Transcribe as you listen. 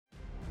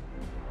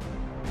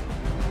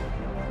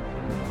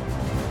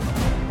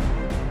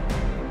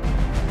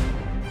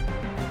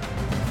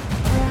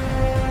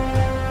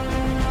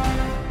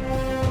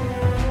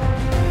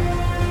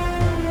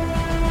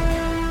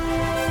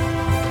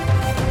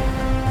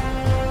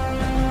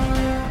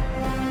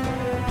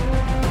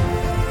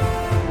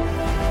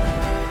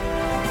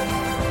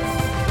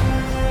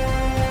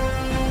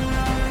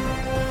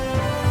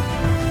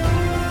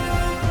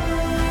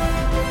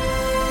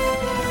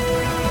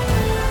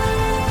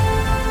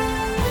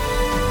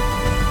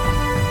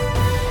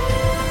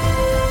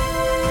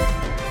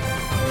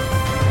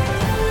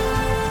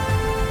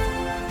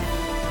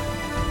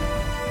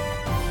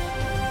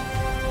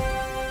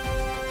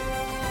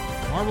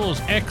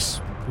X.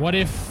 What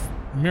if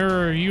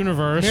Mirror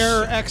Universe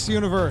Mirror X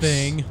Universe.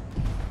 Thing.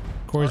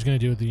 Corey's going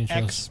to do with the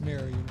intros. X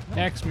Mirror Universe.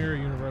 X Mirror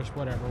Universe,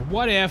 whatever.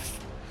 What if?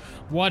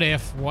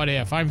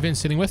 I'm Vince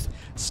sitting with.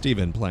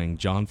 Steven playing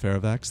John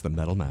Fairfax, the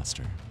Metal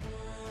Master.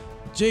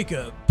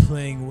 Jacob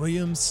playing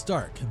William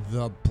Stark,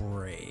 the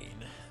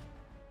Brain.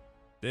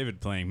 David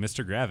playing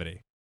Mr.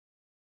 Gravity.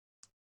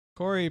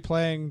 Corey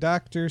playing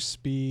Dr.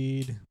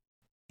 Speed.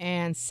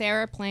 And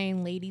Sarah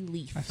playing Lady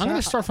Leaf. I'm going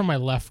to start from my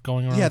left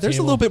going around Yeah, the there's a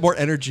table. little bit more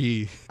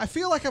energy. I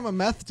feel like I'm a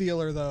meth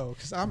dealer, though,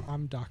 because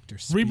I'm Dr.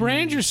 Speed.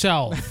 Rebrand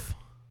yourself.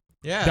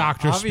 Yeah,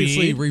 Dr.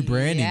 obviously Speed.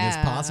 rebranding is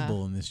Yeah.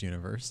 possible in this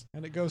universe.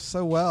 And it goes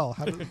so well.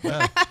 How do,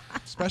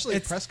 especially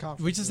at press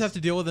conferences. We just have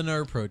to deal with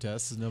another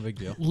protest. It's no big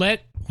deal.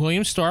 Let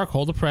William Stark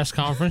hold a press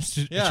conference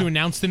to Yeah.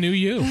 announce the new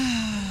you.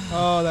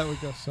 Oh, that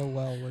would go so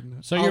well, wouldn't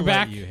it? So I'll you're let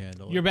back. you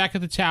handle it. You're back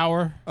at the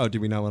tower. Oh, do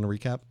we not want to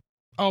recap?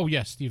 Oh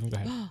yes, Stephen, go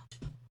ahead.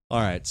 All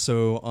right,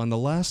 so on the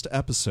last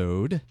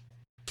episode,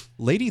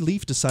 Lady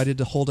Leaf decided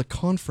to hold a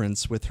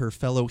conference with her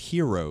fellow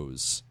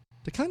heroes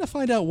to kind of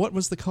find out what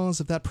was the cause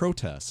of that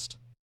protest.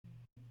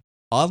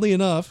 Oddly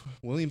enough,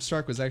 William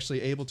Stark was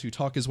actually able to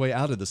talk his way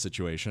out of the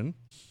situation,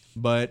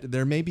 but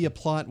there may be a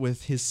plot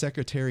with his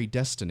secretary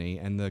Destiny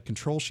and the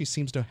control she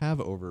seems to have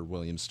over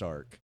William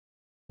Stark.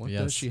 What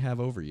Yes. does she have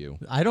over you?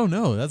 I don't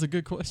know. That's a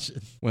good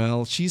question.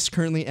 Well, she's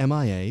currently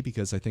MIA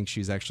because I think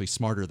she's actually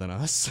smarter than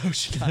us, so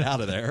she got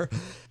out of there.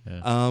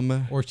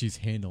 Yeah. Or she's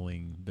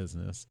handling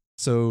business.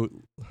 So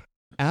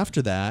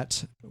after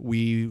that,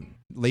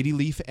 Lady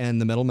Leaf and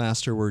the Metal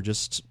Master were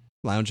just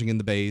lounging in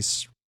the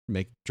base,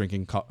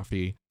 drinking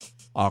coffee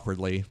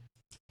awkwardly.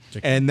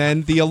 And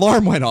then the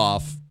alarm went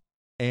off.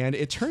 And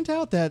it turned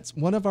out that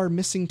one of our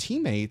missing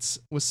teammates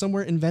was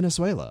somewhere in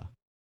Venezuela.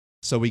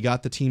 So we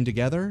got the team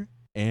together,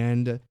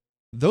 and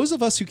those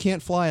of us who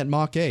can't fly at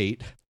Mach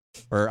 8,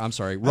 or I'm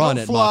sorry, run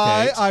I at don't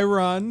fly, Mach 8, I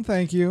run,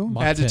 thank you.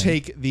 Mach had to 10.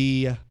 take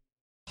the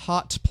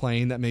hot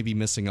plane that may be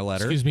missing a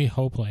letter. Excuse me,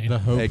 Hope Plane. The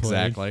Hope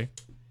Exactly.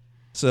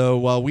 So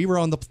while we were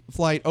on the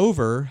flight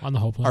over, On the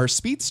Hope Plane. our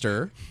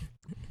speedster.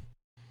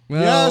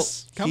 Well,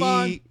 Yes, come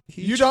on. he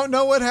You don't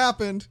know what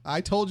happened.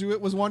 I told you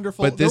it was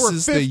wonderful. But there this were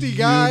is the 50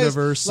 guys,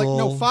 universal like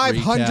no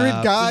 500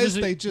 recap. guys.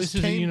 This They is just a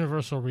came.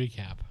 universal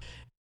recap.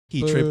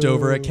 He tripped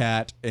over a Boo.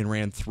 cat and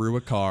ran through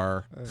a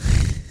car.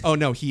 Oh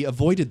no, he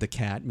avoided the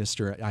cat,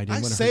 Mister. I didn't I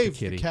want to hurt the saved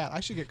kitty. the cat. I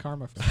should get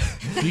karma for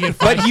that. You get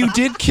But you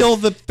did kill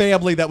the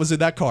family that was in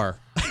that car.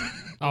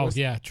 oh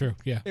yeah, true.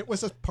 Yeah, It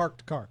was a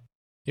parked car.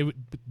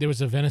 there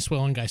was a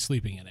Venezuelan guy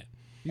sleeping in it.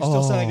 You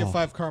still said I Oh. get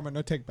 5 karma,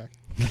 no take back.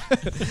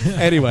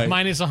 Anyway,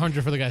 Minus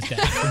 100 for the guy's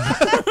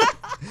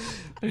death.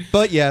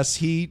 but yes,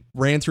 he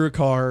ran through a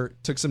car,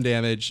 took some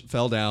damage,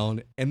 fell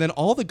down, and then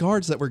all the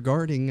guards that were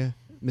guarding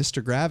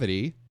Mr.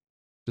 Gravity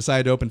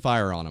decided to open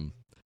fire on him.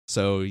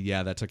 So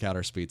yeah, that took out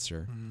our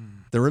speedster.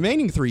 The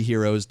remaining 3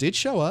 heroes did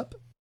show up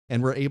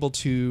and were able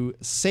to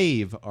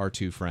save our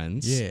 2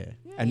 friends. Yeah.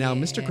 And now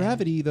Mr.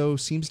 Gravity, though,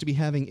 seems to be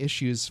having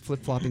issues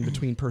flip-flopping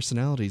between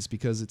personalities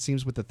because it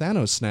seems with the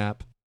Thanos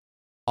snap,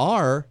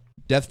 our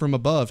Death from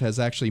Above has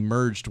actually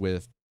merged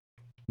with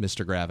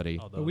Mr. Gravity.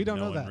 Although we don't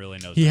no know one that. really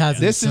knows He that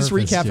hasn't yet. This is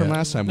surfaced recap from yet.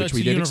 last time, which That's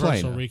we a did universal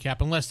explain.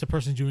 recap, unless the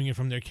person's doing it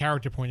from their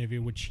character point of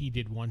view, which he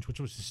did once, which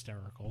was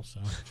hysterical. So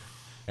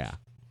Yeah.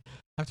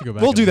 I have to go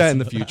back. We'll and do that listen in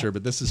the to future,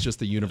 but this is just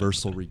the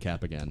universal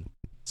recap again.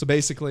 So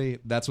basically,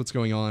 that's what's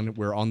going on.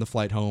 We're on the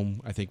flight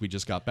home. I think we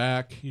just got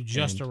back. you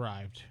just and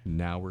arrived.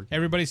 Now we're...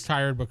 Everybody's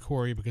tired but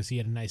Corey because he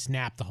had a nice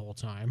nap the whole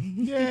time.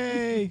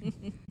 Yay.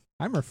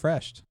 I'm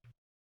refreshed.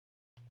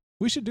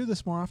 We should do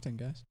this more often,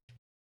 guys.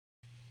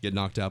 Get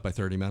knocked out by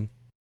 30 men.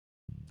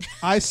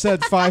 I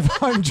said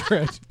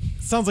 500.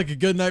 Sounds like a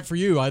good night for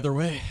you either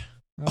way.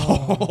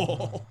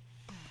 Oh.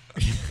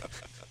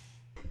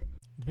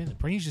 Man, the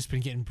brain's just been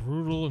getting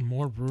brutal and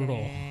more brutal.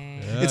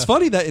 Dang. It's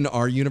funny that in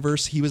our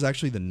universe, he was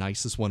actually the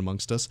nicest one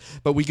amongst us.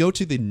 But we go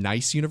to the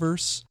nice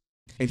universe,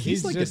 and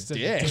he's like just a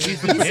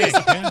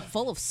dick.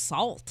 Full of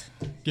salt.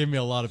 Gave me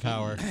a lot of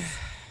power.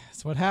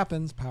 That's what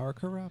happens. Power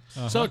corrupts.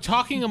 So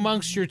talking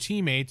amongst your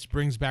teammates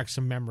brings back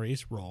some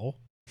memories. Roll.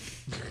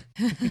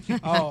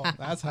 Oh,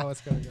 that's how it's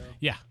going to go.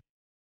 Yeah.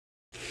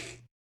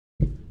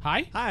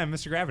 Hi? Hi, I'm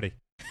Mr. Gravity.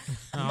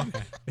 Oh,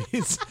 okay.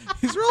 He's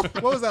real.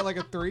 What was that, like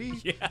a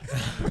 3? Yeah.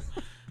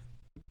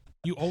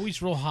 You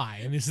always roll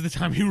high, and this is the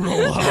time you roll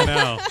I low.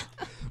 know.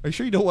 Are you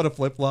sure you don't want to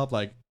flip-flop?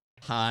 Like,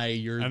 high,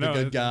 you're I the know,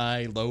 good it's-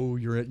 guy. Low,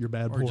 you're at your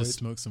bad Or point. just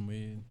smoke some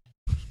weed.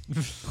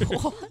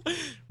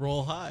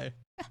 Roll high.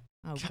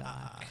 Oh,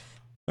 God.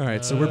 All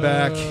right, so we're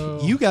back. Oh.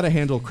 You got to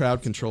handle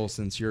crowd control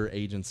since your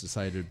agents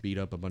decided to beat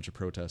up a bunch of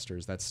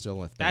protesters. That's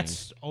still a thing.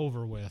 That's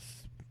over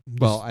with.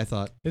 well, I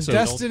thought Is so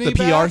Destiny the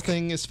PR back?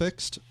 thing is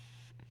fixed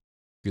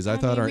because I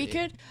thought our we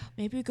could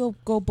maybe go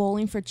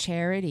bowling for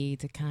charity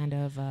to kind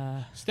of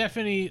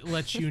Stephanie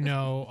lets you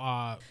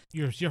know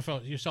your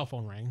cell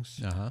phone rings.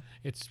 Uh-huh.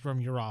 It's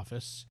from your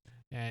office.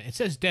 And it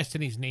says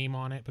Destiny's name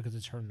on it because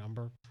it's her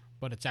number,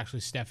 but it's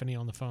actually Stephanie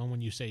on the phone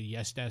when you say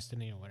yes,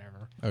 Destiny, or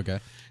whatever. Okay.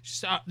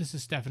 This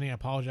is Stephanie. I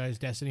apologize.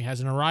 Destiny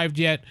hasn't arrived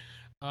yet.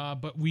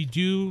 but we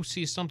do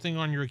see something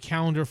on your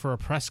calendar for a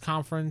press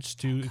conference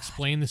to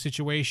explain the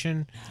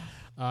situation.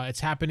 It's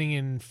happening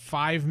in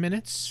 5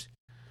 minutes.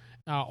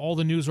 All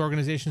the news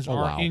organizations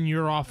are in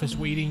your office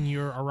waiting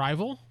your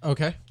arrival.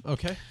 Okay.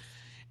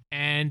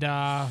 And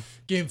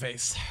Game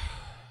face.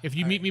 if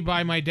you meet me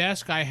by my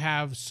desk, I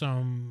have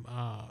some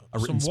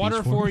written water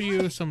speech form? for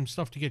you, some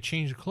stuff to get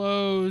changed of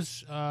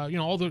clothes,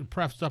 all the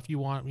prep stuff you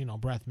want,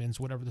 breath mints,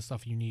 whatever the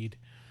stuff you need.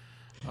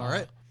 All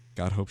right.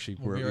 God, hope she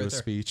We'll wrote be you right a there.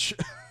 speech.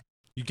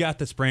 You got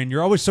this, Bran.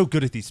 You're always so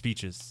good at these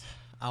speeches.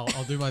 I'll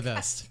do my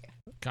best.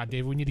 God,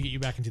 Dave, we need to get you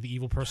back into the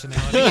evil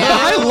personality.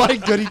 I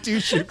like Goody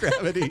Two-Shoe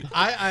Gravity.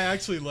 I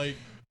actually like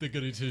the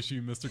goody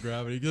tissue, Mr.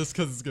 Gravity, just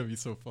because it's gonna be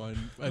so fun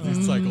as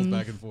he cycles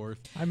back and forth.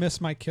 I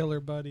miss my killer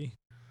buddy.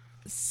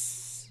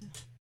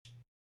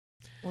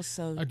 Well,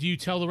 so Do you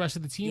tell the rest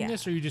of the team Yeah.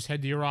 this, or you just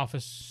head to your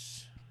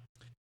office?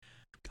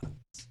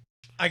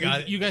 I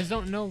got it. You guys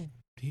don't know.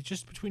 He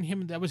just between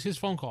him. That was his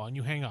phone call, and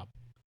you hang up.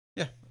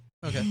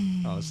 Okay.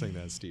 I was saying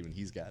that, Steven.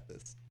 He's got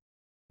this.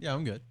 Yeah,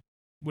 I'm good.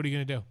 What are you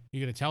gonna do? You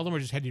gonna tell them, or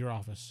just head to your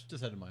office?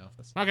 Just head to my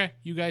office. Okay,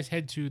 you guys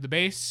head to the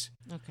base.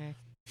 okay.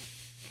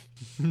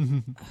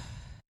 And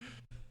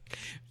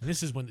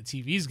this is when the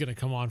TV's gonna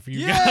come on for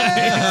you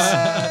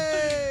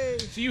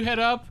guys. So you head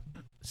up.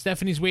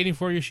 Stephanie's waiting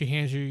for you. She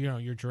hands you,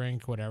 your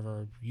drink,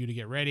 whatever, you to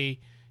get ready.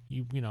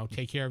 You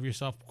take care of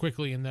yourself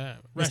quickly in the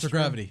Mr. restroom.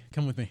 Gravity,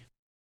 come with me.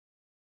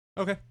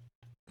 Okay.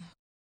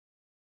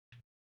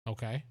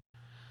 Okay.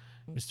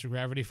 Mr.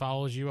 Gravity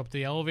follows you up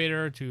the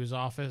elevator to his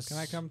office. Can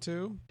I come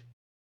too?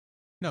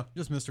 No,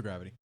 just Mr.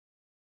 Gravity.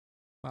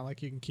 Not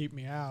like you can keep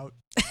me out.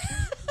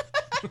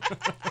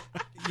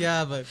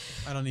 Yeah, but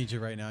I don't need you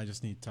right now. I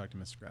just need to talk to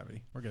Mr.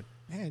 Gravity. We're good.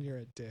 Man, you're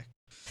a dick.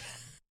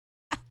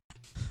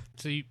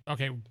 So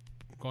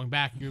going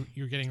back,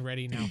 you're getting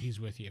ready now. He's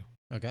with you.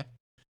 Okay.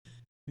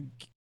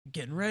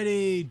 Getting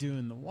ready,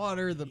 doing the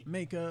water, the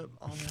makeup,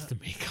 all The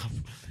that. makeup.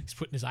 He's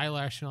putting his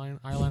eyeliner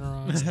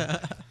on.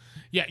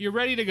 Yeah, you're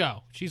ready to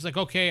go. She's like,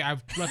 okay,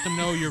 I've let them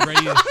know you're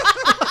ready.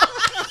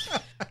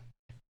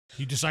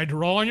 You decide to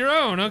roll on your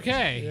own.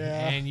 Okay.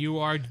 Yeah. And you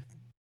are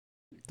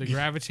the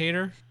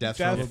gravitator. Death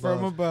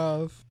From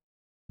above.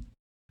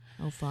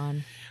 Oh,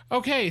 fun.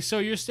 Okay, so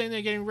you're standing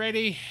there getting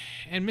ready,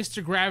 and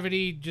Mr.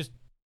 Gravity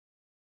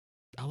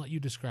I'll let you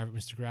describe it,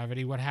 Mr.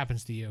 Gravity. What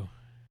happens to you?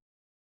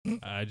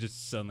 I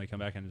just suddenly come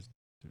back and just.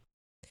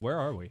 Where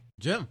are we?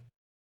 Jim,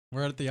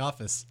 we're at the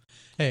office.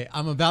 Hey,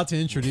 I'm about to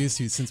introduce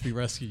you since we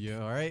rescued you,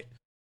 all right?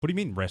 What do you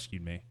mean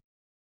rescued me?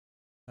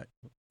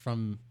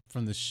 From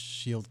the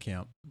SHIELD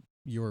camp.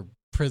 You were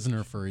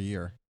prisoner for a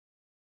year.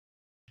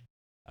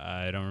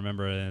 I don't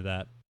remember any of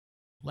that.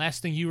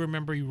 Last thing you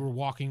remember, you were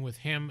walking with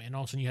him, and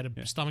all of a sudden you had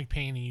a stomach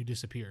pain and you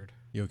disappeared.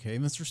 You okay,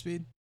 Mr.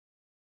 Speed?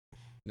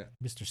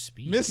 Mr.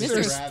 Speed?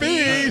 Mr.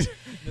 Speed. Speed!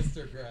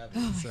 Mr. Gravity. Oh,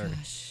 my Sorry.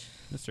 gosh.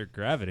 Mr.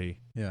 Gravity.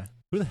 Yeah,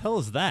 Who the hell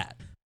is that?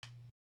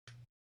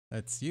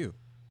 that's you.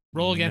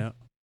 Roll again. No.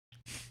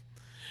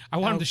 I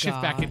want him Oh, to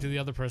shift back God. into the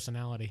other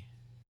personality.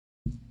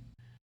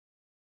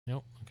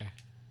 Nope. Okay.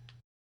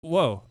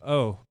 Whoa.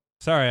 Oh,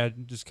 sorry. I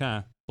just kind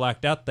of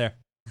blacked out there.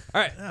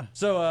 All right. Yeah.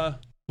 So,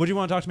 what do you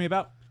want to talk to me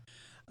about?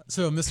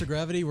 So, Mr.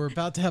 Gravity, we're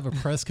about to have a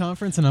press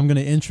conference, and I'm going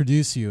to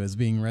introduce you as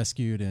being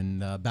rescued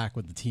and back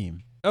with the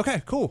team.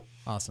 Okay, cool.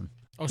 Awesome.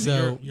 Oh, so,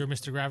 So- you're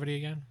Mr. Gravity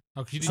again?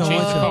 Oh, 'cause you So-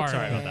 didn't change the Oh, card.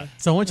 sorry about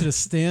that. So I want you to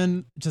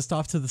stand just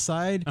off to the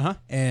side, Uh-huh.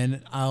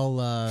 and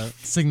I'll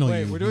signal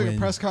Wait, you. we're doing a when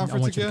press conference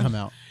I want you to again? come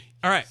out.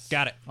 All right,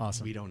 got it.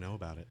 Awesome. We don't know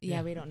about it.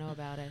 Yeah, we don't know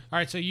about it. All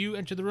right, so you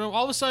enter the room.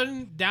 All of a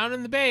sudden, down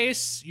in the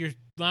base, you're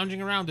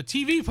lounging around. The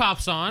TV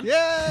pops on.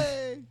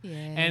 Yay! Yeah.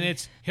 And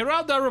it's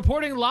Hiralda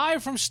reporting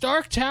live from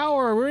Stark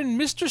Tower. We're in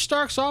Mr.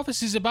 Stark's office.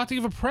 He's about to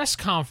give a press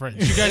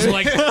conference. You guys are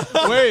like,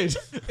 Wait,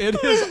 in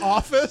his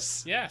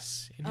office?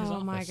 yes, in his oh,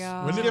 office. my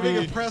God. Wouldn't it Giving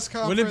be- a press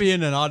conference. Wouldn't it be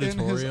in an his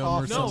auditorium or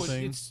office? No,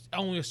 something? it's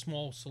only a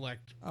small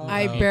select. Oh,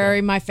 I no.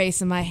 bury my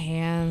face in my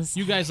hands.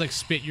 You guys like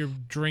spit your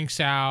drinks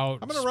out.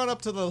 I'm gonna run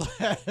up to the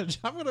ledge.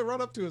 I'm gonna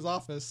run up to his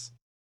office.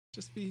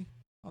 Just be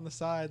on the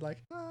side, like,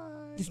 hi.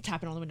 Just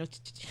tapping on the window.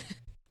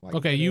 Like,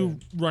 Okay, get you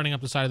in. running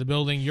up the side of the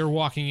building. You're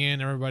walking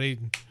in. Everybody.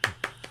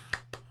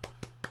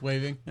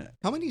 Waving.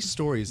 How many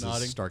stories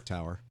Nodding. is Stark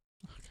Tower?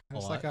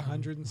 It's a like lot.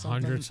 100 and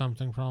something. 100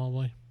 something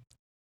probably.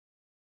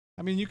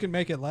 I mean, you can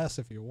make it less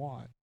if you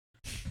want.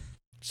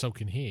 So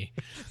can he.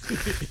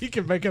 He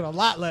can make it a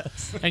lot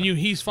less. And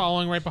he's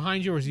following right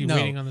behind you, or is he No,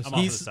 waiting on the I'm side? off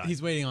He's the side.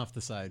 he's waiting off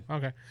the side,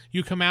 Okay.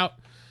 You come out,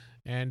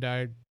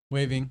 and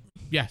waving,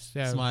 yes,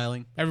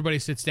 smiling. everybody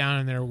sits down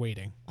and they're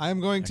waiting.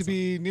 I'm going to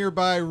be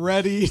nearby,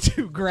 ready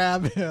to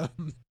grab him.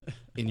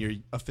 In your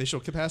official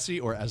capacity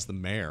or as the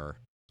mayor?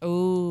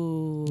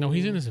 Ooh. No,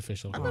 he's in his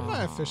official. I'm in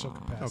my official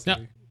capacity.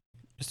 Mr.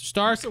 I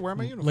Stark. still wear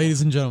my uniform.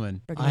 Ladies and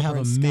gentlemen, Regular I have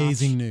Brent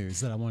amazing Scotch. news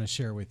that I want to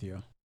share with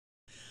you.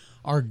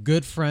 Our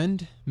good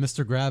friend,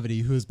 Mr.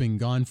 Gravity, who has been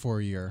gone for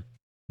a year,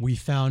 we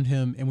found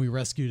him and we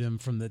rescued him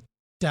from the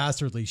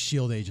dastardly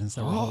SHIELD agents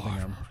that were holding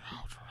him.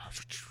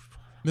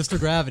 Mr.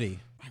 Gravity,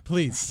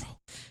 please.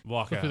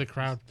 Walk Look out. for the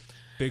crowd.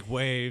 Big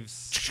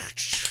waves.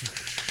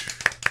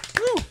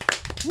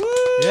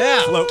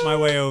 Yeah. Float my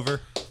way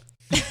over.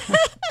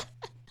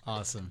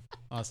 Awesome.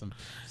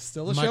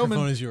 Still The a microphone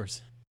showman. is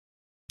yours.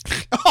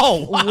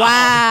 Oh, wow.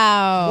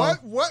 Wow.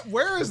 What?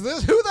 Where is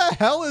this? Who the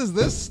hell is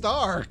this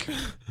Stark?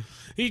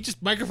 He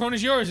just microphone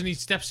is yours, and he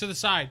steps to the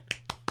side.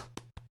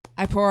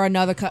 I pour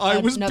another cup. I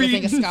was another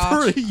thing of beaten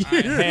for scotch. a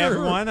year. Hey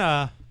everyone,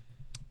 I'm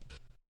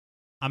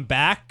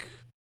back.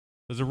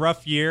 It was a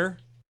rough year.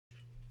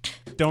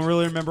 Don't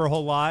really remember a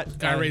whole lot.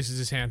 Guy raises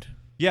his hand.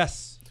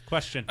 Yes.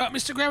 Question.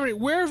 Mr. Gravity,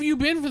 where have you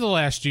been for the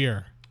last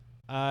year?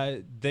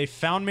 They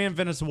found me in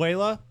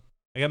Venezuela.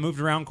 I got moved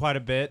around quite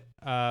a bit.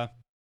 I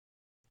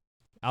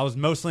was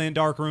mostly in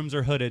dark rooms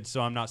or hooded,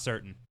 so I'm not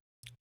certain.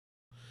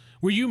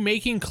 Were you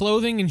making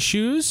clothing and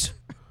shoes?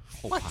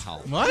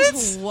 Wow.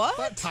 What?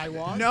 What?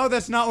 Taiwan. No,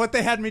 that's not what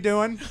they had me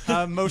doing.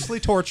 Mostly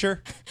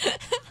torture.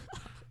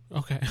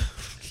 Okay.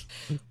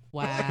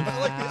 Wow. I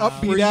like the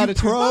upbeat Were you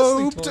attitude.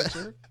 Mostly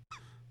probed?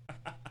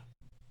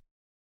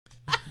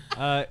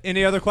 torture.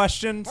 Any other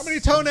questions? How many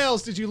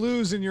toenails did you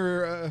lose in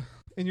your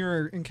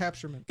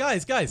encapturement?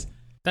 Guys.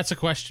 That's a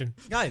question.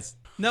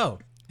 No.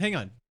 Hang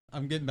on.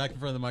 I'm getting back in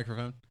front of the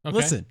microphone. Okay.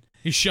 Listen.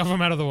 You shove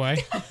him out of the way.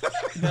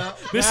 No,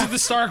 This is the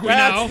Stark we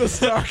That's know. the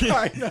Stark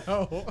I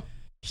know.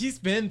 he's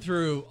been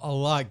through a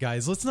lot,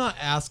 guys. Let's not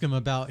ask him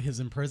about his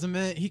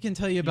imprisonment. He can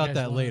tell you about guys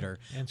that wanna later.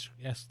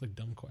 Ask the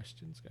dumb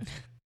questions, guys.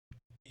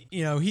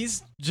 You know,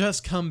 he's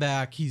just come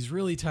back. He's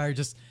really tired.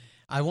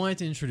 I wanted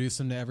to introduce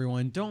him to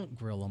everyone. Don't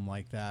grill him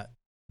like that.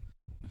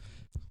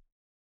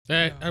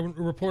 A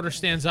reporter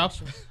stands up.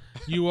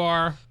 You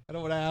are. I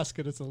don't want to ask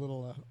it. It's a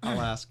little.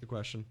 I'll ask a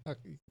question.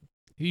 Okay.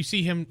 You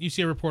see him. You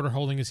see a reporter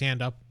holding his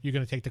hand up. You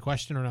going to take the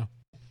question or no?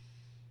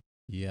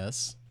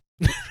 Yes.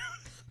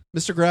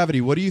 Mr.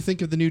 Gravity, what do you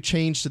think of the new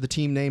change to the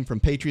team name from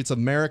Patriots of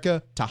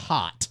America to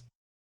Hot?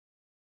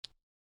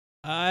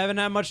 I haven't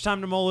had much time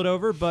to mull it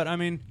over, but I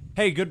mean,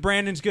 hey, good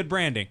branding's good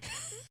branding.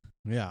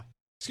 Yeah.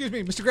 Excuse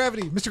me, Mr.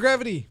 Gravity. Mr.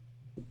 Gravity.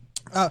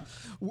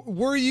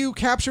 Were you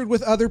captured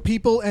with other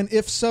people, and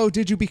if so,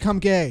 did you become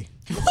gay?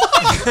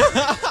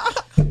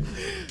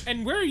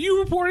 And where are you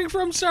reporting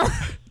from, sir?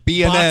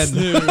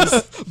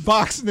 BNN.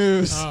 Box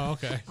News. Oh,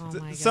 okay. Oh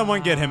my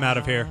Someone get him out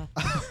of here.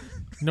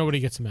 Nobody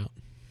gets him out.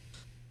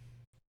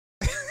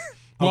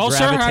 I'll Well,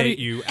 sir, how do gravitate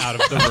you- you out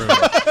of the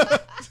room.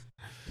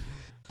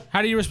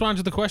 How do you respond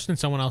to the question?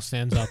 Someone else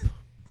stands up.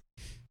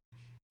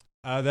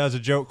 That was a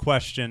joke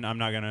question. I'm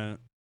not gonna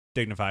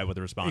dignify it with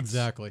a response.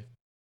 Exactly.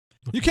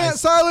 You can't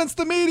silence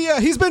the media.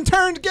 He's been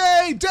turned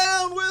gay.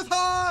 Down with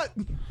Hot.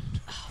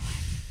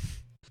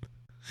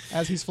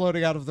 As he's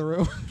floating out of the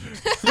room.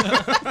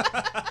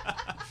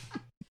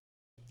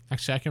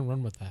 Actually, I can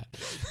run with that.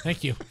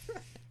 Thank you.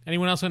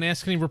 Anyone else want to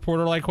ask any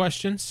reporter-like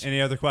questions?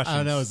 Any other questions? I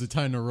don't know. Is it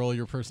time to roll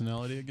your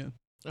personality again?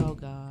 Oh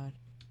God.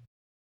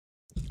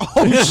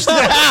 Oh,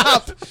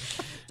 snap.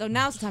 So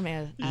now it's time to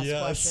ask Yes.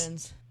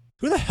 questions.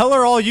 Who the hell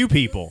are all you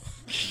people?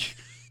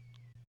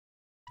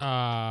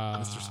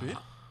 Mr. Speed?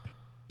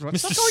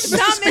 Mr.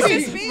 Not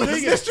Mr. Speed.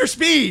 Mr.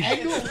 Speed.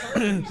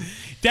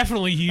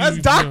 Definitely you. That's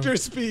Dr.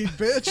 Speed,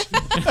 bitch.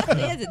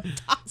 He has a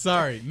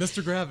Sorry,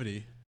 Mr.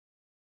 Gravity.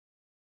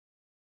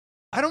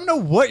 I don't know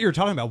what you're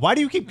talking about. Why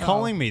do you keep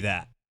calling me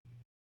that?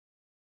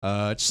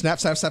 Snap.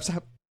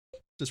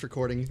 Just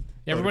recording.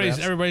 Everybody's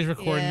photographs.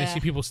 recording. They Yeah. see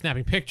people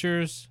snapping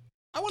pictures.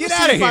 I want to Get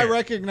see outta if I here.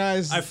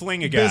 recognize I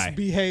fling a this guy.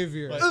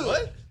 behavior.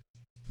 What?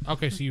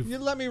 Okay, so you. You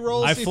let me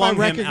roll, I see if I flung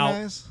him out.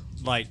 recognize.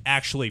 Like,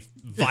 actually,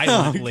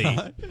 violently.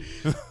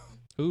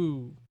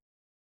 Ooh.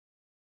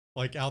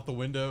 Like out the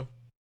window.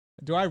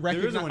 Do I is a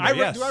recognize? window,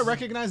 yes. Do I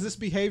recognize this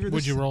behavior?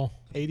 Would you roll?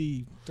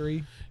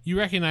 83. You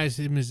recognize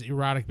him as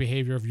erotic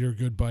behavior of your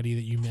good buddy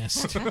that you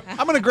missed.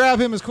 I'm gonna grab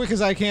him as quick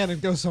as I can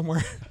and go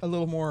somewhere a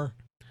little more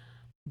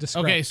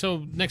discreet. Okay,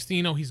 so next thing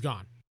you know, he's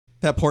gone.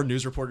 That poor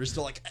news reporter's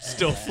still like,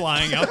 Still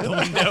flying out the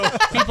window.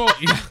 People,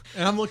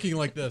 And I'm looking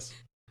like this.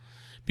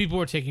 people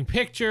were taking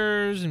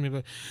pictures and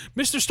people,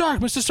 Mr.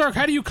 Stark,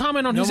 how do you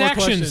comment on No his more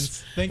actions?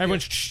 questions. Thank you. Everyone,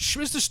 shh,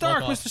 Mr. Stark,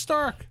 Fuck off. Mr.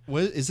 Stark.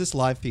 what is this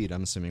live feed?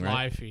 I'm assuming,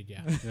 right? Live feed,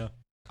 yeah. Yeah.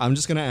 I'm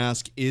just gonna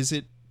ask: is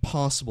it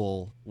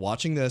possible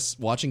watching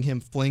him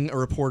fling a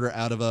reporter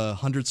out of a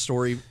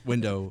 100-story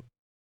window,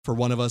 for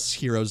one of us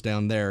heroes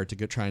down there to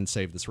go try and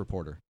save this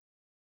reporter?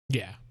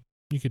 Yeah,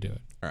 you could do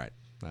it. All right,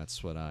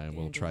 that's what I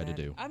will Didn't try to that.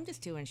 do. I'm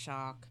just too in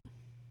shock.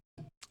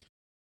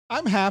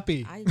 I'm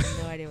happy. I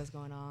have no idea what's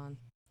going on.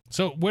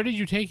 So where did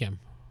you take him?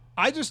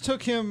 I just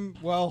took him,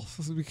 well,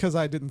 because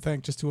I didn't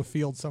think, just to a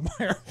field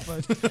somewhere.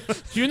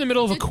 But You're in the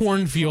middle of a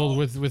cornfield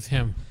with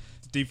him.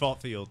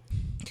 Default field.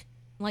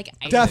 Like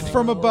death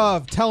from Idaho.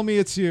 above. Tell me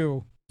it's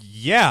you.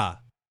 Yeah.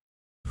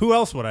 Who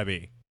else would I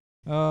be?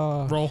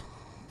 Roll.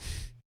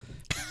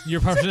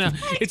 Your personality.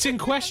 It's in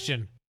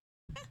question.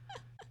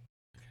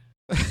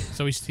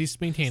 So he's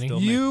maintaining. Still-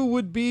 me. You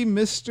would be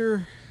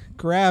Mr.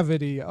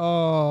 Gravity.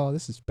 Oh,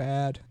 this is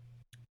bad.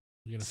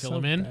 You're gonna fill So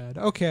him in. bad.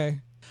 Okay.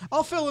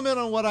 I'll fill him in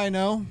on what I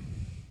know.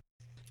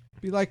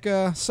 Be like,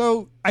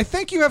 so I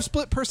think you have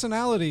split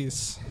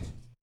personalities.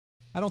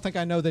 I don't think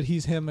I know that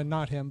he's him and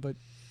not him, but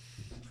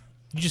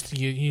You just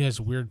think he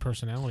has weird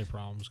personality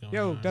problems going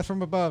yo, on. death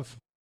from above.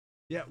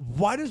 Yeah,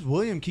 why does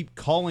William keep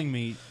calling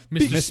me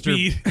Mr.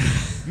 Speed.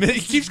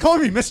 He keeps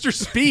calling me Mr.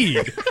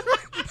 Speed.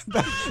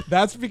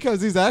 That's because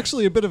he's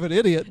actually a bit of an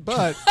idiot,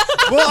 but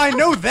Well, I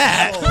know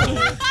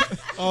that.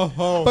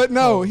 but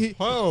no,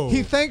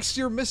 he thinks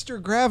you're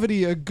Mr.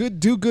 Gravity, a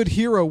good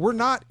hero. We're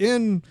not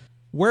in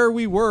where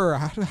we were.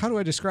 How do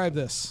I describe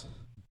this?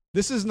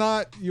 This is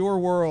not your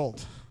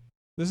world.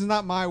 This is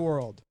not my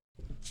world.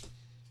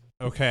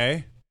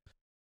 Okay.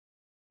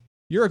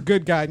 You're a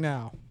good guy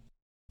now.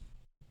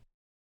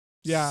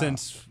 Yeah.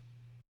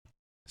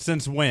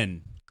 Since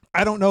when?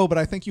 I don't know, but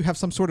I think you have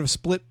some sort of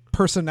split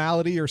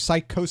personality or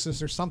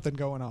psychosis or something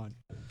going on.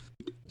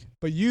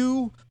 But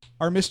you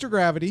are Mr.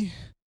 Gravity.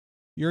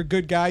 You're a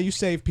good guy. You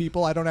save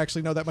people. I don't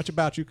actually know that much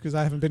about you because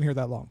I haven't been here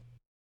that long.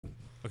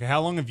 Okay,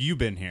 how long have you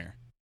been here?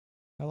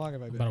 How long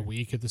have I been About a here?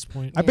 week at this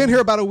point. I've been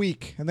here about a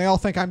week, and they all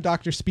think I'm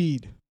Dr.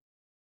 Speed.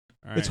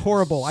 All It's right.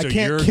 horrible. I So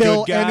can't you're a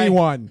kill good guy?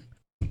 anyone.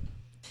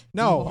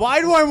 No. Why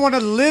do I want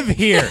to live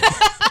here?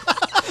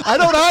 I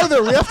don't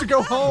either. We have to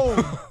go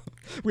home.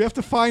 We have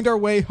to find our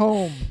way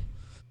home.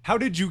 How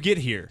did you get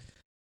here?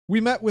 We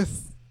met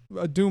with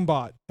a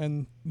Doombot,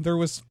 and there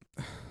was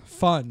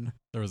fun.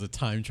 There was a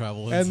time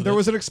travel And incident. there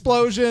was an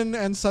explosion,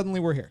 and suddenly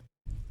we're here.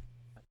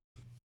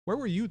 Where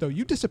were you, though?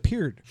 You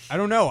disappeared. I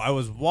don't know. I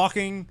was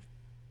walking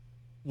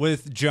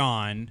with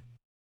John,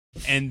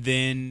 and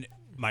then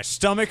my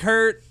stomach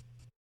hurt,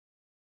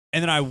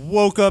 and then I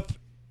woke up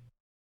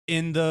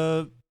in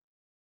the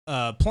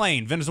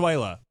plane,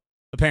 Venezuela,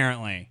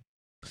 apparently.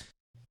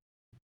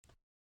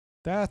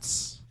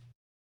 That's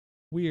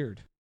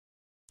weird.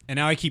 And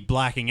now I keep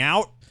blacking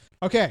out.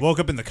 Okay. Woke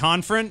up in the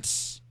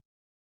conference.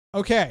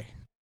 Okay.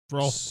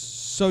 Roll.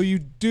 So you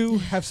do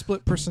have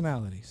split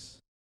personalities.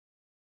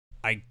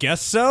 I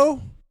guess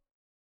so.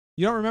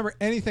 You don't remember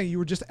anything. You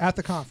were just at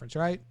the conference,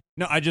 right?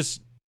 No, I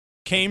just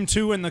came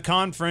to in the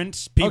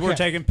conference. People were Okay.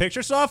 taking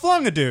pictures, so I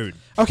flung a dude.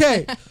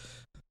 Okay.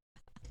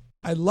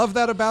 I love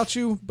that about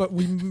you, but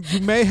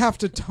you may have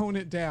to tone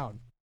it down.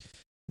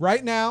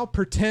 Right now,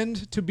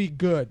 pretend to be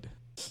good.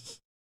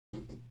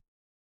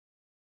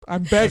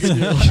 I'm begging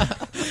you.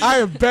 I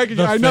am begging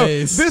you. The I know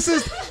face. this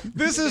is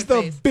Good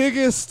the face.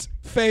 biggest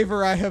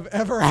favor I have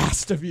ever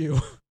asked of you.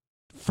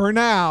 For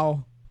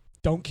now,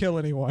 don't kill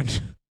anyone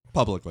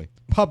Publicly.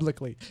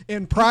 publicly.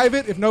 In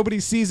private, if nobody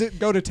sees it,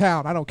 go to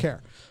town. I don't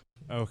care.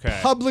 Okay.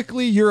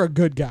 Publicly, you're a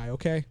good guy,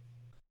 okay?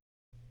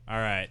 All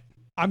right.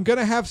 I'm going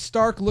to have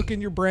Stark look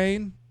in your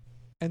brain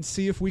and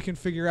see if we can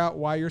figure out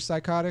why you're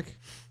psychotic.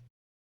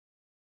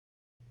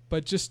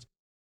 But just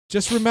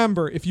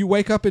remember, if you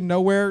wake up in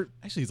nowhere,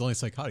 Actually, he's only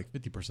psychotic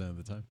 50% of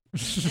the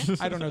time.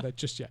 I don't know that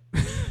just yet.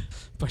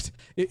 But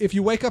if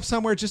you wake up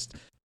somewhere, just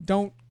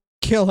don't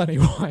kill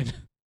anyone.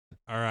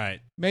 All right.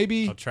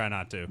 Maybe I'll try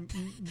not to.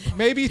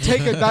 maybe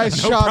take a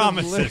nice No shot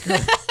promises. of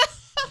liquor.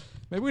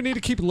 Maybe we need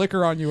to keep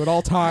liquor on you at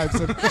all times.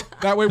 And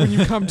that way when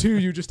you come to,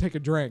 you just take a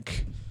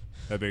drink.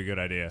 That'd be a good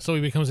idea. So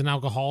he becomes an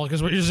alcoholic,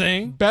 is what you're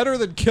saying? Better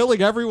than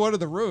killing everyone in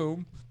the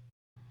room.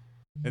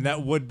 And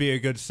that would be a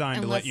good sign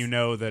to let Unless- you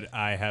know that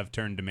I have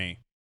turned to me.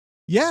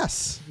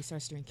 Yes. He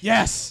starts drinking.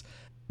 Yes.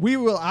 We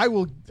will I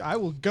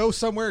will go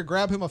somewhere and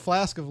grab him a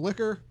flask of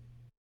liquor.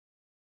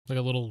 Like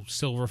a little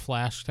silver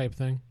flash type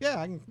thing.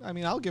 Yeah,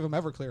 I'll give him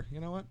Everclear. You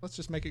know what? Let's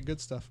just make it good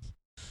stuff.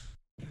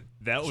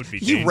 That would be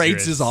He dangerous.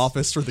 raids his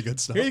office for the good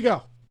stuff. Here you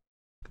go.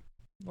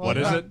 Well, What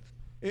is it?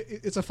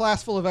 It's a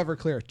flask full of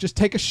Everclear. Just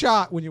take a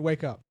shot when you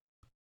wake up.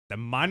 That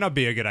might not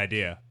be a good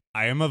idea.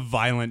 I am a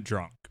violent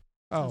drunk.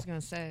 I Oh, was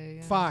gonna say.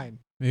 Yeah. fine.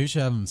 Maybe you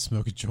should have him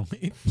smoke a joint.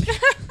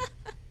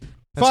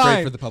 That's Fine.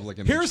 great for the public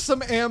image. Here's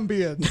some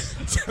Ambien.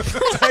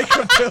 Take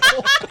a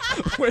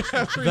pill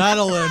whenever.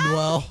 That'll end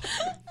well.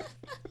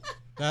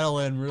 That'll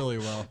end really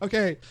well.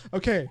 Okay.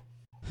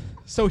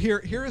 So here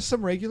is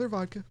some regular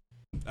vodka.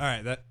 All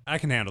right, that I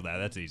can handle that.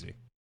 That's easy.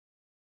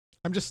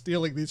 I'm just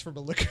stealing these from a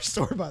liquor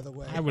store, by the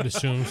way. I would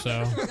assume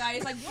so. The guy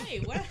is like,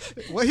 wait, what?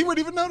 Well, he wouldn't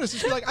even notice.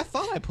 He'd be like, I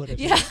thought I put it.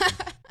 Yeah.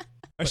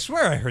 I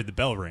swear I heard the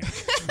bell ring.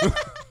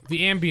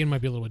 The Ambien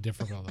might be a little bit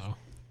difficult, though.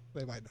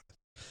 They might not.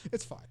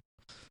 It's fine.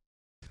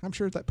 I'm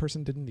sure that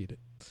person didn't need it.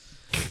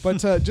 But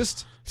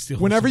just Steal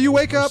whenever from you the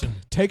wake up, person.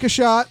 take a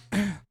shot.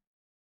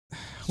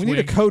 We need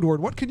a Swig. code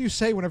word. What can you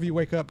say whenever you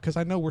wake up? Because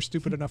I know we're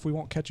stupid enough we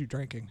won't catch you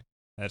drinking.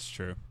 That's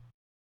true.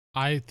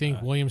 I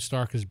think William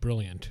Stark is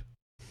brilliant.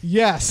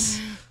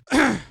 Yes.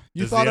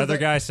 You Does thought the of other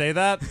guy say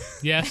that?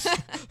 Yes.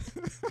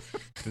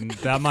 Then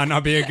that might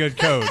not be a good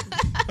code.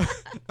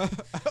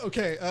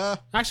 Okay.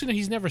 Actually, no,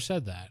 he's never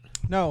said that.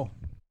 No.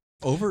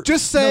 Over.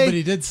 Just No, say but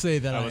he did say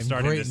that I I'm was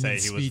starting great to in say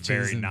he was speeches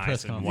very and nice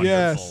press and conferences.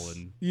 wonderful, Yes.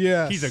 and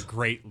Yes. he's a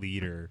great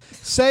leader.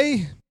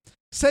 say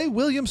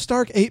William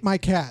Stark ate my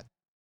cat.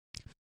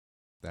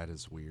 That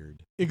is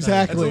weird.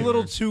 Exactly. That's a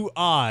little too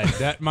odd.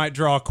 That might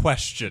draw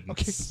questions.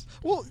 Okay.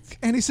 Well,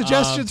 any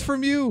suggestions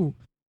from you?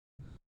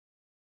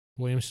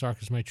 William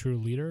Stark is my true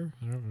leader.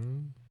 I don't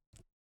know.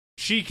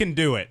 She can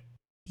do it.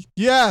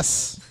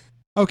 Yes.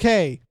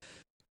 Okay.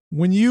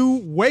 When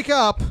you wake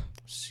up,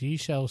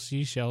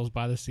 Seashells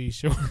by the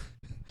seashore.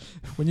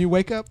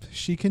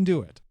 she can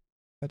do it.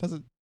 That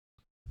doesn't.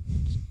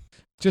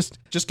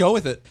 Just go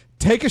with it.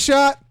 take a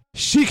shot.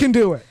 She can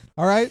do it.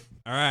 All right?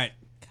 All right.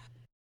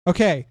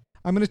 Okay.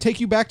 I'm going to take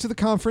you back to the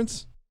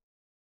conference.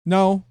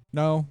 No.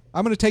 I'm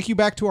going to take you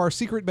back to our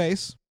secret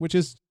base, which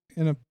is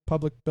in a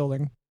public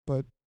building,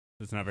 but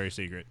It's not very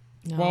secret.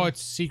 No. Well,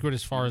 it's secret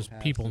as far as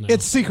people know.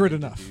 it's secret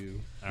enough.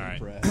 All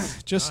right.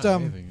 Just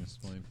Not anything to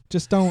explain.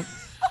 just don't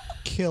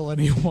kill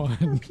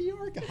anyone.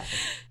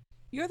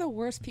 You're the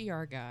worst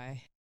PR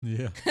guy.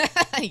 Yeah.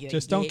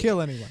 Just don't kill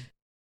anyone.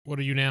 What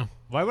are you now?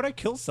 Why would I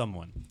kill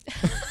someone?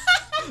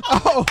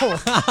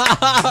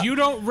 Oh, You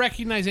don't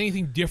recognize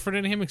anything different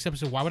in him except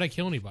say, why would I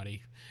kill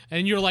anybody?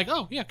 And you're like,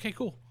 oh, yeah, okay,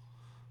 cool.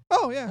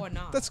 yeah. Or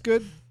not. That's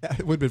good.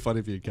 It would have been funny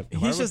if you had kept.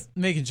 He's just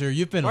making sure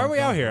you've been. Why on are we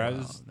out guard here? for a I while.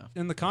 was No.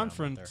 in the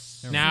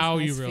conference. Now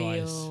you Nice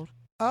realize. field.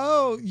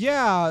 Oh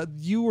yeah,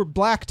 you were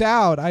blacked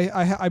out.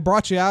 I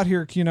brought you out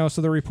here,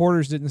 so the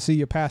reporters didn't see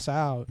you pass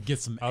out. Get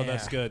some. Oh,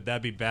 that's air. good.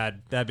 That'd be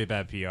bad. That'd be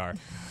bad PR.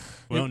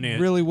 We don't need It it.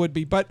 really would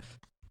be, but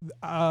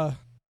I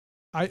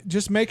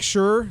just make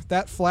sure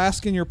that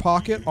flask in your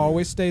pocket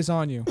always stays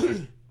on you.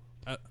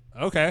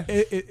 Okay.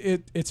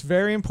 It's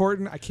very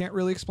important. I can't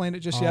really explain it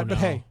just Oh, yet, but no.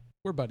 hey,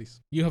 we're buddies.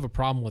 You have a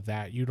problem with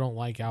that. You don't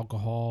like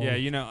alcohol. Yeah,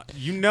 you know,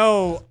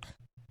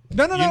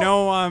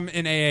 No. I'm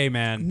in AA,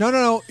 man.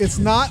 No. It's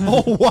not.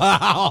 Oh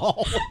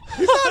wow!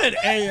 He's not in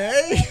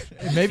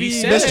AA. Maybe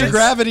He says- Mr.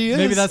 Gravity is.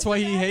 Maybe that's why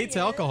he hates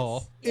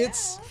alcohol.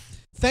 It's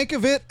think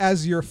of it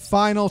as your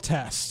final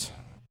test.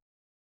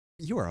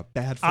 You are a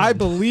bad friend. I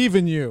believe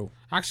in you.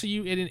 Actually,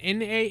 you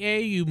in AA,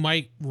 you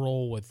might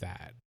roll with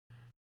that.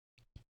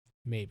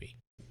 Maybe.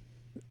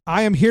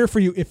 I am here for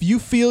you. If you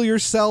feel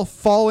yourself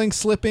falling,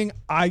 slipping,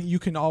 you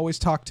can always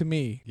talk to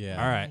me.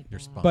 Yeah. All right. You're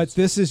sponsored. But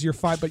this is your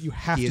fight. But you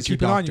have He to is your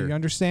keep it on you. doctor. You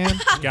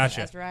understand?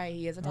 Gotcha. That's right.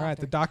 He is a All doctor. right.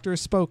 The doctor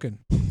has spoken.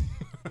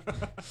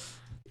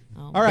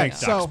 Oh, All right. Thanks,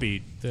 So Doc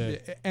Speed.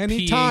 The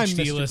anytime,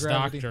 PhD Mr. list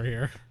Gravity. doctor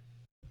here.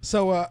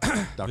 So,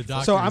 The Doctor.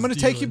 doctor so I'm is going to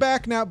take you dealing.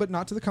 back now, but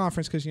not to the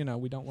conference because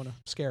we don't want to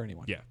scare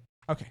anyone. Yeah.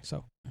 Okay.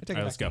 So I take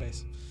All it right, back let's to go.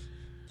 base.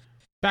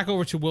 Back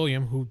over to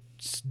William, who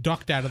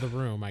ducked out of the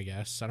room, I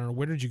guess. I don't know.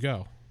 Where did you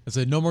go? I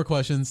said no more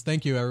questions.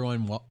 Thank you,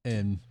 everyone.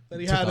 And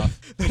That he took had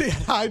off. that he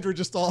had Hydra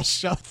just all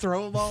shut,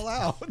 throw them all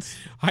out.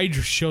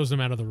 Hydra shows him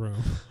out of the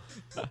room.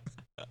 Oh,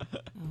 my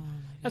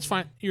That's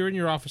fine. You're in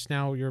your office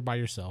now. You're by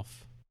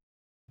yourself.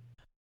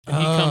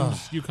 And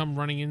you come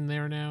running in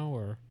there now,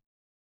 or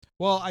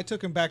Well, I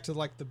took him back to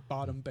like the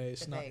bottom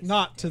base, The not base.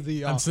 not to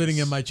the. I'm office. sitting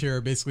in my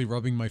chair, basically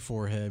rubbing my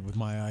forehead with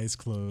my eyes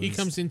closed. he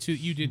comes into.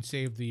 You did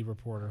save the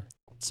reporter.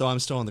 So I'm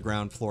still on the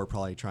ground floor,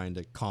 probably trying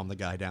to calm the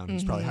guy down.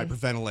 Who's probably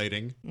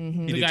hyperventilating.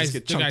 Mm-hmm. He The did just guy's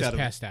get the chunked guy's out of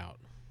it. passed out.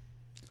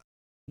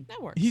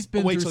 That works. He's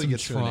been Wait through till he some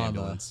gets to an trauma.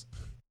 ambulance.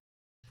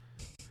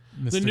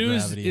 Mr. The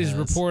news Gravity is has.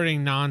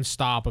 reporting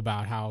nonstop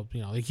about how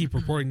they keep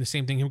reporting the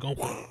same thing. Him going,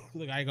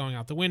 the guy going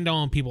out the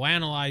window, and people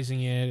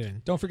analyzing it.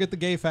 And Don't forget the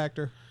gay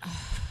factor.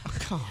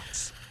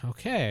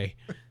 okay,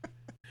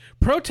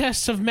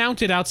 protests have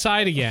mounted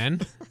outside again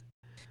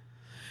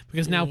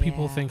because now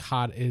people Yeah. think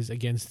hot is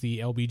against the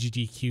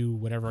LGBTQ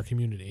whatever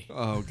community.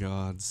 Oh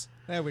gods.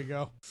 There we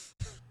go.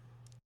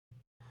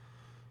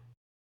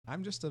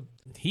 I'm just a.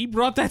 He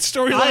brought that I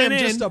storyline am in.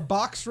 just a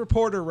box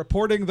reporter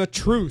reporting the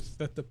truth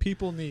that the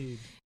people need.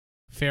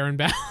 Fair and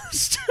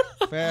balanced.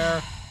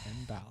 Fair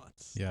and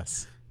balanced.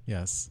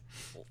 Yes.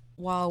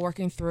 While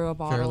working through a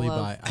bottle Fairly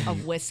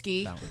of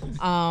whiskey, That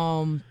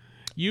one.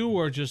 You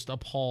were just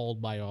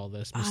appalled by all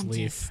this, Miss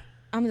Leaf.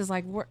 I'm just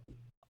like, we're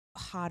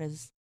hot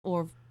as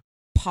or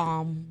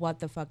palm. What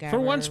the fuck ever. For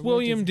once, We're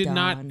William just did done.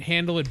 not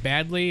handle it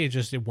badly.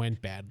 It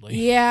went badly.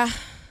 Yeah.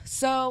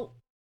 So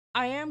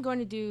I am going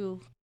to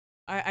do.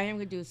 I am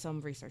going to do some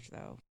research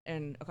though,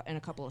 and a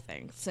couple of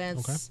things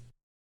since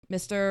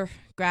Mr.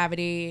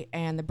 Gravity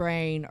and the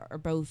Brain are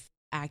both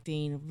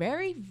acting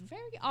very, very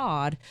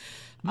odd.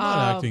 I'm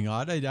not acting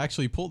odd. I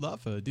actually pulled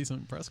off a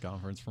decent press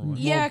conference for one.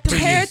 Yeah,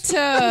 compared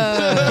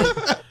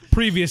to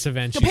Previous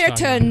events. she's compared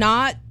talking to about.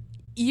 not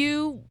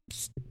you,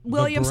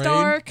 William Brain?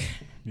 Stark.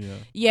 Yeah.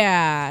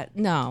 Yeah,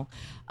 no.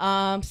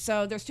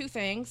 So there's two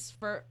things.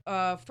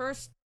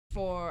 First,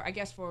 for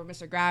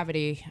Mr.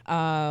 Gravity,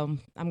 I'm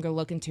gonna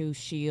look into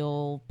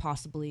Shield,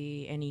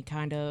 possibly any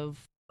kind of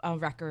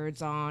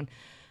records on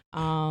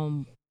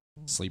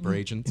Sleeper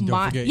agent. And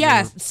don't forget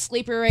yeah, your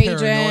sleeper Paranoia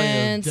of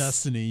agents.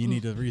 destiny. You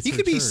need to research. He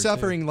could be her, too.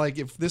 suffering like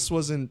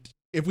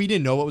if we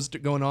didn't know what was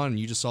going on and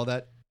you just saw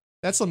that.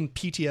 That's some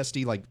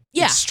PTSD like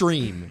Yeah.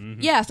 extreme.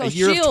 Yeah, so A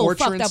year of Shield torture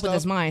fucked and up with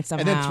his stuff, mind somehow.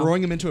 And then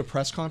throwing him into a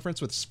press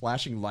conference with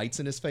splashing lights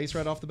in his face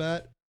right off the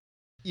bat.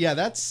 Yeah,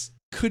 that's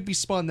could be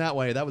spun that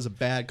way. That was a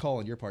bad call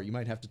on your part. You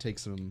might have to take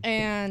some.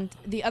 And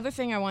the other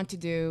thing I want to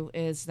do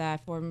is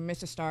that for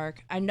Mr.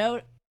 Stark,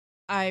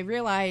 I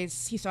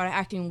realized he started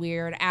acting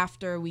weird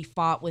after we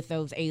fought with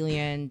those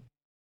alien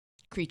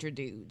creature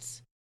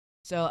dudes.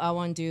 So I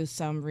want to do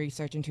some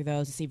research into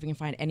those to see if we can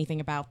find anything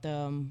about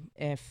them,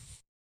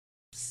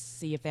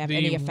 see if they have The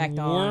any effect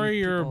on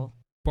warrior people.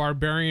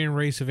 barbarian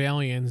race of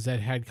aliens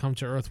that had come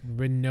to Earth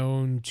were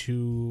known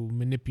to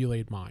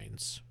manipulate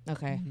minds.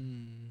 Okay.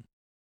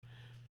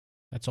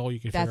 That's all you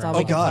can That's figure all out.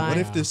 we Oh can God! find. What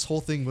if this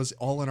whole thing was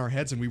all in our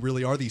heads and we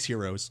really are these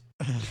heroes?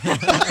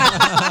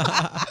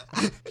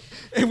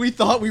 And we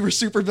thought we were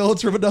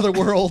supervillains from another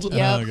world.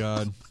 Yep. Oh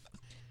God.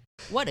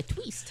 What a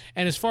twist.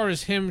 And as far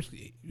as him,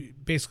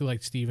 basically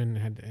like Steven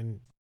had and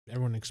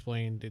everyone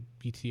explained, it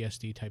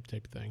PTSD type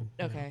thing.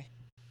 Okay.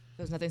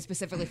 There's nothing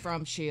specifically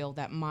from S.H.I.E.L.D.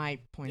 that might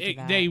point to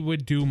that. They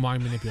would do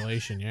mind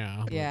manipulation,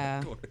 yeah.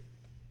 Yeah.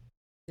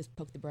 Just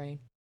poke the brain.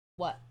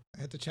 What?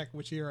 I had to check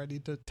which ear I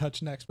need to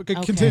touch next, but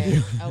Okay.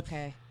 continue.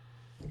 Okay.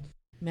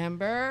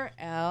 Remember,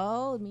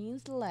 L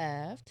means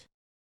left.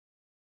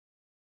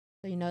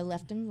 So you know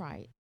left and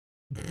right.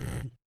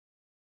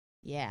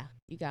 Yeah,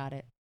 you got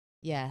it.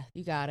 Yeah,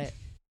 you got it.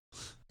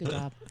 Good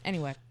job.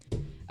 Anyway.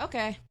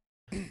 Okay.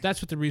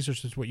 That's what the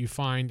research is, what you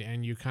find,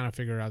 and you kind of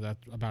figure out that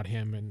about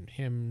him, and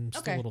him's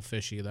still Okay. a little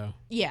fishy, though.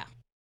 Yeah.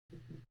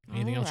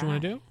 Anything else you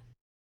want to Alright.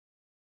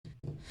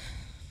 do?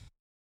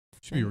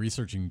 Should be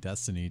researching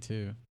Destiny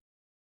too.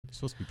 You're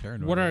supposed to be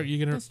paranoid. What are you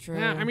going to... That's true.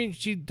 I mean,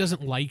 she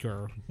doesn't like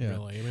her, Yeah.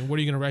 really. I mean, what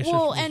are you going to research?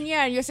 Well, and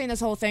yeah, you're saying this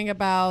whole thing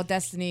about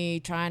Destiny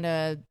trying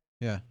to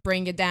Yeah.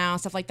 bring it down,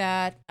 stuff like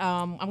that.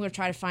 I'm gonna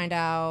try to find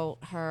out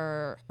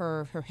her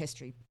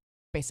history,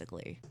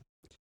 basically.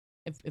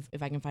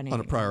 If I can find anything On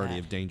a priority that.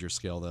 of danger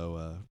scale,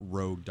 though,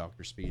 rogue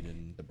Dr. Speed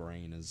in the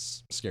brain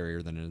is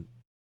scarier than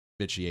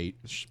a bitchy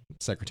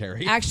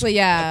secretary. Actually,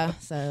 yeah.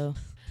 So,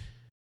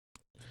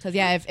 because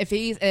yeah, if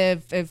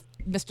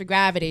Mr.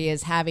 Gravity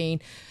is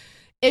having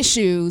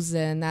issues,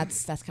 then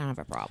that's kind of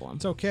a problem.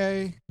 It's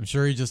okay. I'm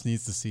sure he just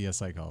needs to see a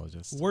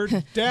psychologist. We're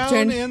down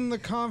Turn- in the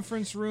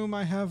conference room.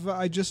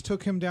 I just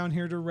took him down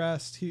here to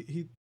rest.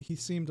 He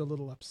seemed a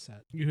little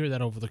upset. You hear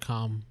that over the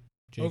comm.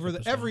 Jacob, Over as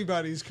well.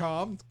 everybody's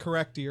calm.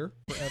 Correct ear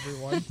for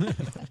everyone.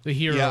 The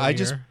hero Yeah, I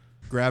just here.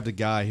 grabbed a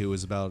guy who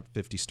was about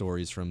 50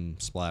 stories from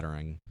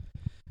splattering.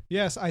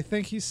 Yes, I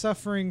think he's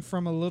suffering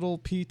from a little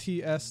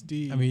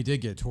PTSD. I mean, he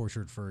did get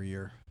tortured for a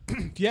year.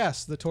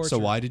 yes, the torture. So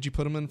why did you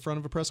put him in front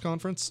of a press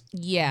conference?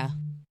 Yeah,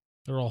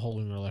 They're all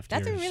holding their left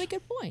that's a ears really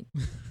good point.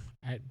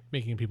 at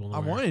making people know. I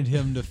wanted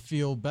him to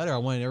feel better. I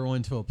wanted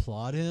everyone to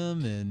applaud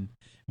him and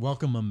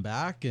welcome him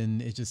back,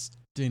 and it just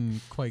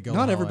didn't quite go.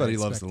 Not how I everybody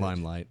loves the expected.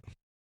 limelight.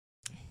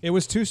 It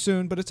was too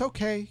soon, but it's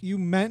okay. You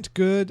meant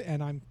good,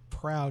 and I'm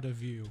proud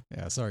of you.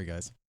 Yeah, sorry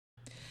guys.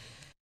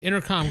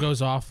 Intercom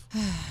goes off.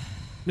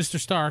 Mr.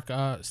 Stark,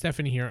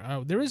 Stephanie here.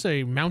 There is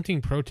a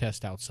mounting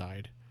protest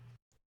outside.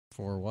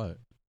 For what?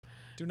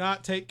 Do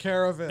not take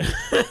care of it.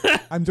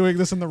 I'm doing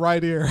this in the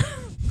right ear.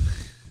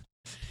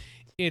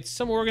 It's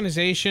some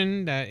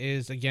organization that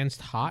is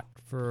against HOT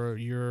for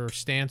your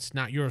stance,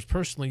 not yours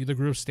personally, the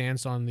group's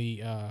stance on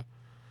the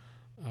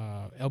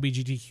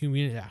LBGT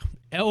community,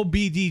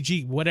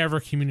 LBDG, whatever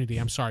community.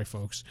 I'm sorry,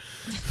 folks.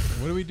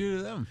 What do we do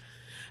to them?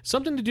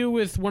 Something to do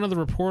with one of the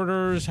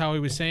reporters, how he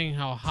was saying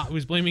how HOT he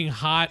was blaming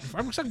HOT.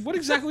 I'm just like, what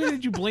exactly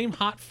did you blame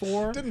HOT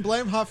for? Didn't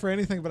blame Hot for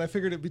anything, but I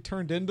figured it'd be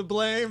turned into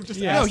blame. Just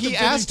Yeah. No, asked he him,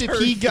 did asked if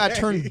turn he got gay?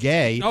 turned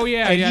gay. Oh,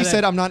 yeah, and yeah, he that-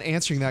 said, "I'm not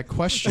answering that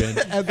question."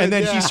 And and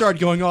then yeah. he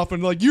started going off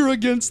and like, "You're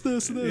against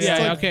this." And this. Yeah,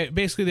 It's like, okay.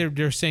 Basically,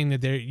 they're saying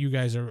that you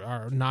guys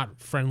are not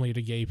friendly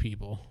to gay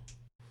people.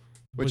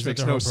 Which Was makes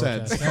their no whole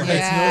sense. protest. That makes no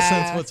Yeah.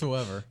 sense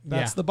whatsoever.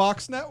 That's Yeah. the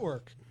Box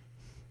Network.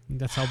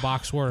 That's how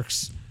Box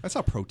works. That's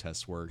how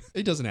protests work.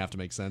 It doesn't have to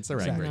make sense. They're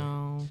Exactly. angry.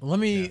 No. Let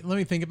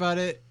me think about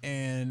it,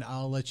 and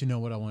I'll let you know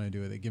what I want to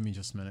do with it. Give me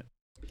just a minute.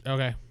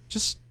 Okay.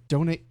 Just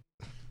donate.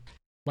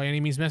 By any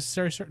means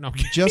necessary, sir? No. I'm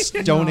kidding. Just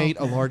donate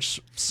a large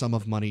sum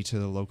of money to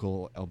the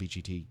local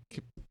LBGT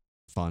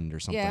fund or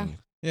something.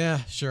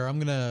 Yeah, sure. I'm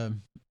gonna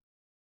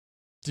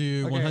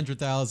do Okay.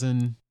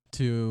 100,000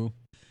 to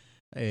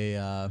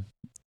a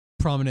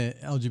prominent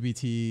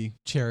LGBT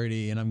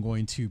charity, and I'm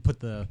going to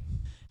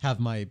have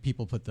my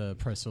people put the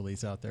press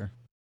release out there.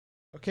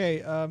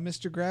 Okay,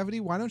 Mr. Gravity,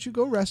 why don't you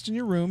go rest in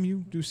your room?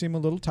 You do seem a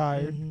little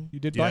tired. Mhm. You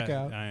did black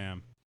Yeah, out. I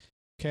am.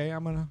 Okay,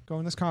 I'm going to go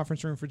in this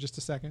conference room for just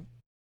a second.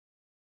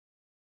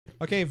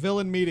 Okay,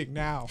 villain meeting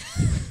now.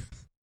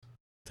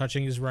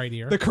 Touching his right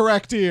ear. The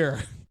correct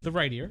ear. The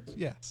right ear.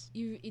 Yes.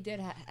 You did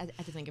have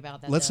to think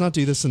about that. Let's though. not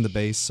do this in the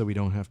base so we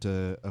don't have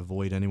to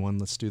avoid anyone.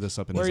 Let's do this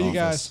up in Where are his you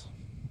office. guys?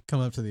 Come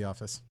up to the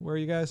office. Where are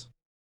you guys?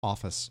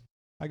 Office.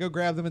 I go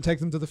grab them and take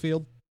them to the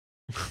field.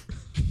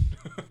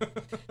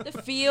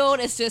 The field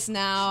is just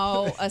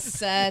now a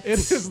set. It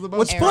is the most.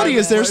 What's Area. funny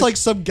is there's like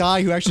some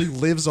guy who actually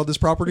lives on this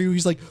property who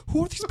he's like,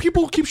 who are these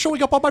people who keep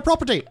showing up on my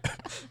property?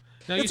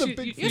 Now, It's you a see,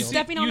 big you, field. you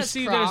Stepping see, on you his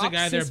see there's a guy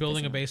Crocs, there it's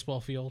building a bizarre. baseball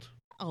field.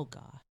 Oh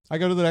god. I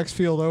go to the next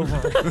field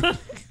over.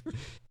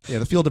 Yeah,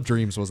 the Field of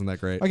Dreams wasn't that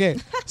great. Okay,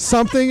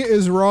 something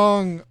is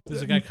wrong.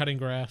 There's a guy cutting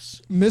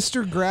grass.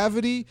 Mr.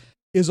 Gravity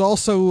is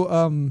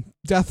also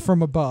death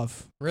from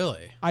above.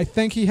 Really? I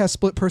think he has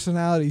split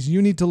personalities.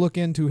 You need to look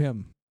into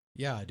him.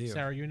 Yeah, I do.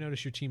 Sarah, you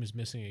notice your team is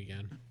missing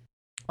again.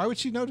 Why would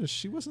she notice?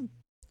 She wasn't.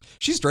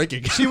 She's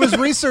drinking. She was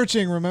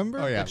researching, remember?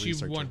 Oh, yeah. But she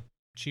researching.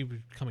 she was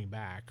coming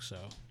back, so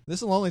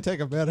This will only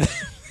take a minute.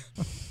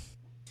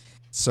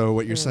 So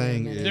what you're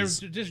saying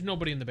there's is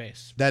nobody in the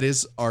base. that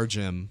is our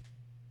gym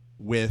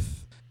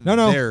with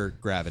No. their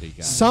gravity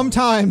guy.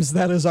 Sometimes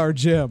that is our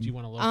Do you gym.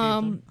 want to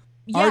locate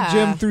them? Our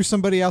Jim threw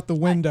somebody out the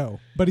window,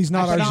 but he's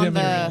not I our put on Jim the-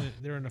 anymore.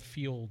 They're in a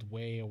field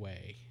way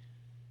away.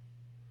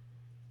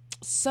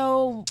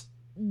 So,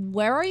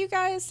 where are you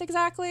guys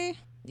exactly?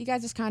 You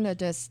guys just kind of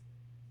just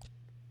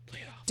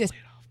Play it off. Just- Play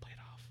it off. Play it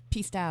off.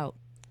 pieced out.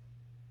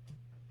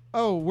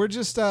 Oh, we're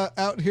just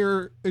out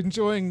here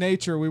enjoying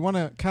nature. We want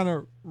to kind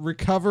of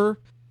recover.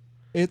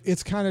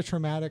 It's kind of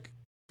traumatic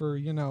for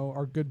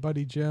our good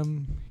buddy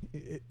Jim.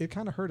 It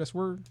kind of hurt us.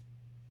 We're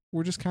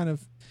just kind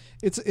of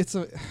it's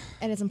a.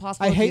 And it's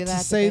impossible I to do hate that to at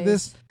the say base.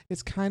 this.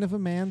 It's kind of a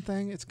man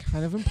thing. It's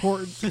kind of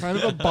important. It's kind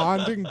of a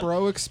bonding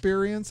bro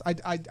experience. I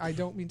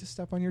don't mean to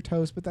step on your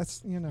toes, but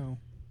that's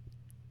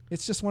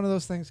it's just one of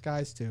those things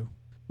guys do.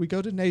 We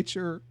go to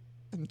nature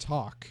and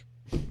talk.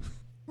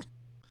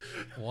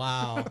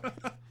 Wow.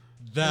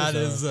 That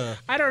is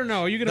I don't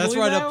know. Are you gonna? that's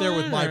believe right that up there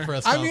one, with my or-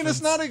 press I conference. mean,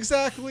 it's not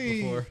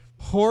exactly before.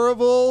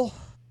 horrible.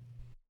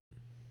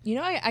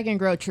 I can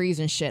grow trees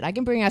and shit. I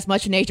can bring as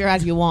much nature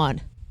as you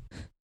want.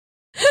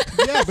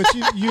 Yeah, but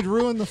you'd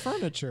ruin the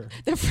furniture.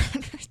 The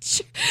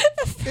furniture.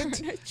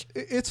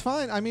 It's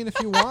fine. I mean, if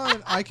you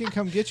want, I can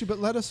come get you, but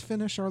let us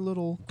finish our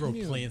little Grow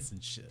commune. plants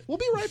and shit. We'll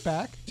be right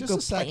back. Just Go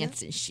a second.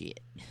 plants and shit.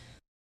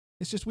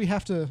 It's just we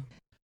have to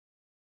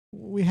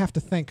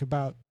think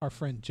about our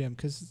friend Jim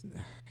because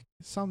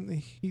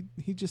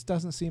he just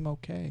doesn't seem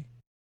okay,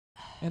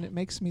 and it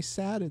makes me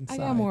sad inside. I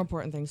got more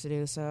important things to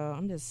do, so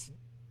I'm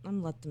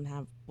let them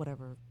have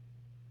whatever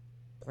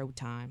road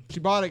time. She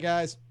bought it,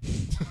 guys.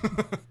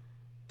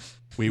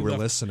 We were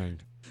listening.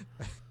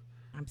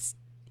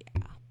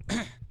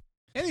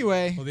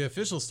 Anyway, Well, the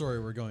official story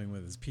we're going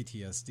with is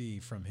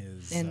PTSD from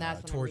his And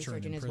that's when I'm torture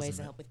and researching his ways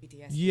to imprisonment. help with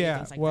PTSD. yeah.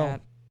 things like Well,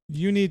 that.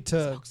 you need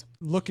to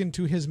look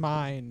into his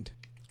mind.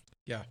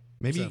 Yeah.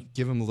 Maybe So-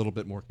 give him a little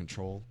bit more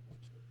control.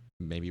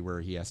 Maybe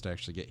where he has to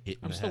actually get hit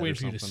in I'm the still head waiting or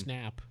for you to something.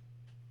 snap.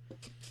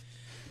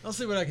 I'll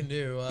see what I can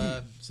do.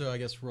 So I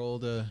guess roll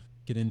to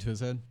get into his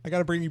head. I got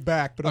to bring you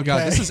back, but Oh okay.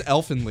 god, this is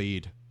Elfin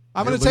Lead.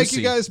 I'm You're going to take you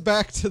Lucy. guys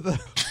back to the.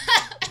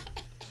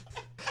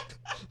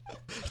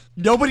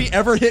 Nobody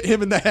ever hit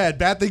him in the head.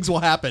 Bad things will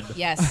happen.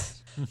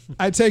 Yes.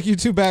 I take you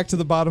two back to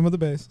the bottom of the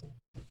base.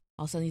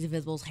 All of a sudden, these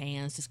invisible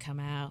hands just come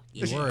out.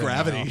 We Yeah, were in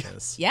Gravity. my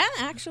office. yeah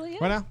actually. Yeah.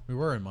 Right now? We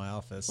were in my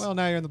office. Well,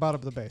 now you're in the bottom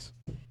of the base.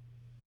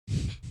 You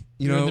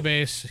You're in know, the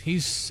base.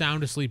 He's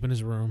sound asleep in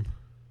his room.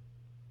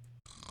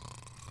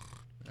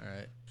 all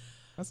right.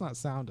 That's not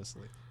sound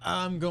asleep.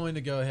 I'm going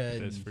to go ahead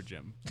It is and for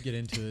Jim. get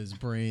into his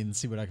brain,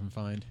 see what I can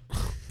find.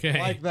 Okay.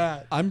 Like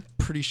that. I'm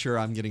pretty sure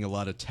I'm getting a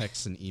lot of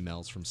texts and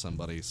emails from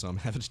somebody, so I'm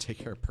having to take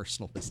care of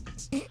personal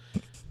business.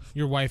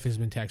 Your wife has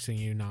been texting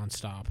you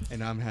nonstop.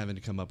 And I'm having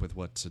to come up with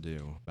what to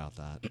do about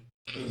that.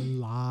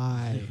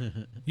 Lie.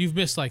 You've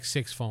missed like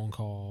 6 phone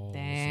calls.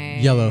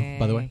 Dang. Yellow,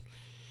 by the way.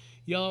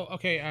 Yellow.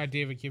 Okay,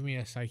 David, give me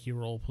a psyche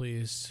roll,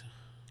 please.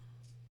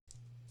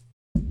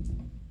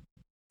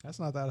 That's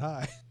not that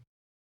high.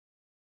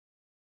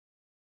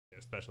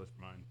 Especially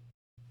for mine.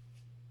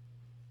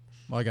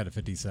 Well, I got a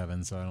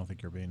 57, so I don't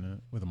think you're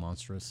being with a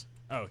monstrous.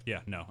 Oh,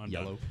 yeah, no, I'm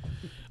Yellow.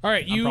 done. All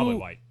right, I'm probably you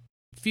white.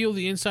 feel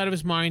the inside of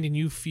his mind, and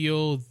you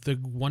feel the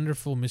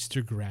wonderful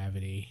Mr.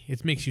 Gravity.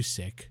 It makes you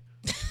sick.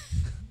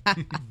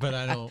 But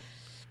I don't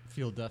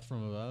feel death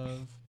from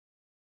above.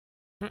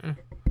 Uh-uh.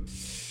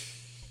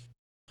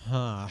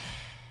 Huh.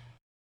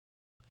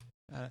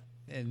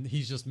 And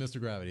he's just Mr.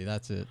 Gravity.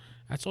 That's it.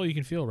 That's all you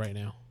can feel right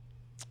now.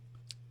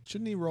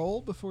 Shouldn't he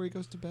roll before he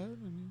goes to bed?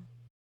 I mean,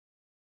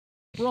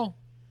 Roll.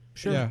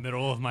 Sure. In Yeah. the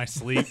middle of my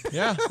sleep.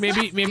 Yeah.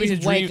 Maybe Please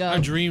it's a wake dream. up.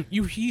 A dream.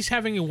 He's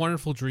having a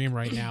wonderful dream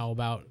right now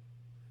about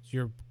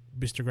your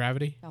Mr.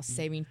 Gravity. About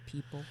saving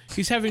people.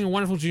 He's having a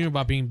wonderful dream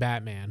about being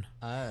Batman.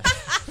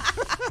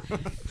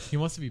 He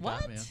wants to be What?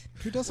 Batman.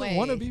 who doesn't Wait.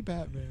 want to be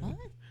Batman? What?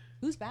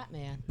 Who's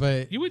Batman?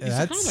 But You would- it's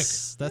a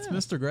that's comic.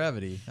 That's Mr.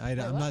 Gravity. I'm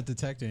what? not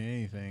detecting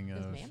anything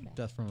Who's of Man-Bat?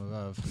 death from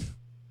above.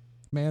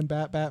 Man,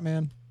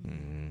 Batman.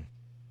 Mm.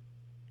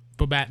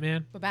 But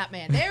Batman. But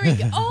Batman. There we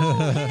go.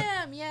 Oh,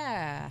 him.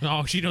 Yeah.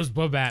 Oh, she knows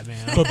but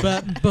Batman.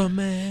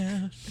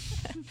 Batman.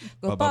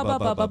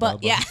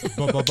 Yeah.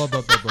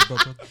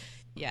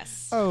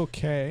 Yes.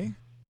 Okay.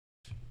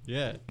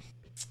 Yeah.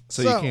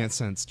 So you can't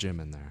sense Jim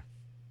in there.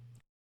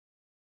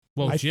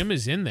 Well, I- Jim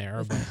is in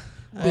there, but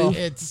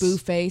It's Boo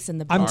face and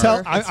the I'm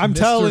bar. I'm Mr.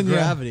 telling you.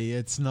 Gravity.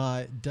 It's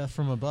not death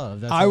from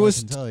above. That's I all was-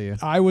 I can tell you.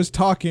 I was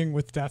talking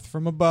with Death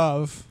from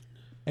Above,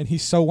 and he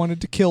so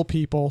wanted to kill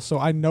people, so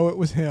I know it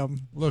was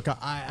him. Look,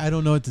 I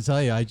don't know what to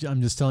tell you.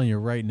 I'm just telling you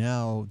right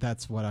now.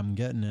 That's what I'm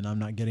getting, and I'm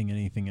not getting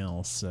anything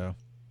else. So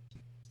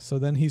So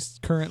then he's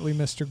currently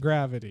Mr.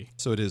 Gravity.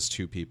 So it is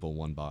 2 people,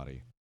 1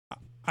 body.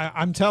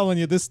 I'm telling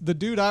you, the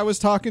dude I was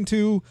talking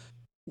to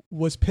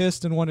was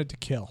pissed and wanted to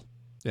kill.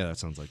 Yeah, that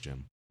sounds like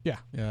Jim. yeah,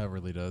 it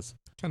really does.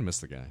 Kind of miss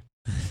the guy.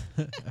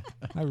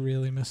 I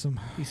really miss him.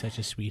 he's such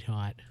a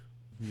sweetheart.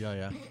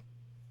 Yeah.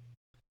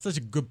 Such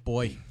a good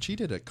boy.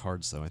 Cheated at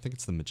cards, though. I think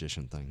it's the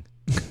magician thing.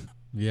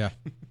 Yeah,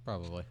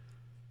 probably.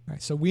 All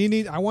right, so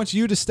I want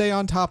you to stay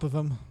on top of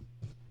him.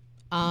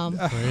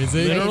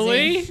 Crazy.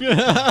 Literally?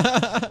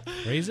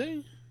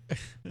 Crazy?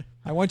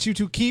 I want you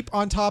to keep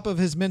on top of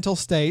his mental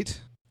state.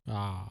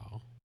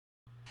 Oh.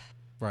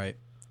 Right.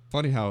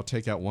 Funny how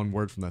take out one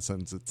word from that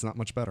sentence, it's not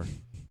much better.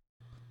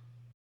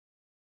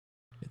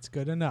 It's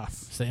good enough.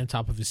 Stay on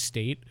top of his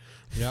state.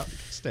 Yep.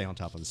 Stay on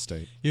top of the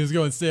state. He was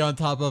going stay on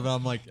top of it.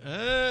 I'm like,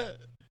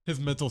 his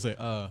mental say,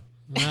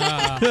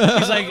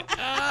 He's like,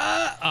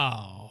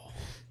 oh.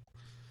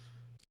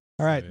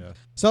 All right. Yeah.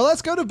 So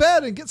let's go to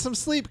bed and get some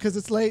sleep because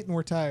it's late and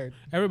we're tired.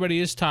 Everybody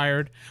is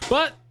tired,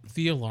 but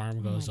the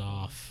alarm goes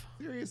off.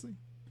 Seriously.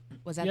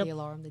 Was that Yep. the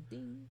alarm? The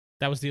ding.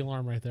 That was the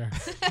alarm right there.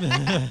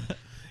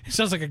 It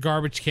sounds like a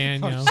garbage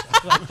can, you know.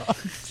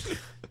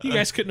 You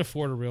guys couldn't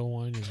afford a real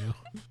one, you know.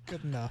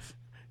 Good enough.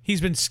 He's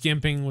been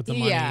skimping with the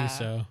money, Yeah.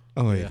 so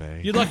Oh,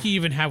 you're lucky you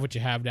even have what you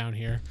have down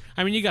here.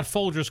 I mean, you got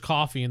Folgers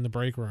coffee in the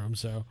break room,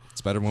 so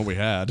It's better than what we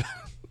had.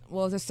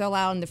 Well, they're still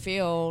out in the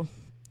field.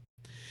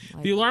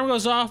 the alarm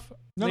goes off.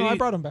 No, I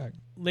brought him back.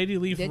 Lady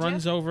Leaf Did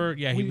runs over.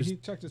 Yeah, He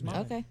checked his mind.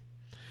 Okay.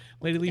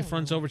 Lady Leaf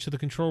runs over to the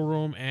control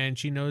room, and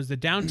she knows that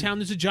downtown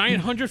there's a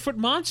giant 100-foot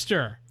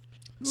monster.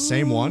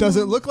 Same one? Does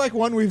it look like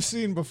one we've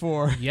seen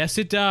before? Yes,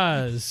 it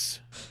does.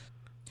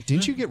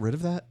 Didn't you get rid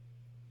of that?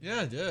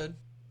 Yeah, I did.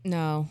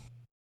 No,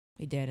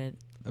 we didn't.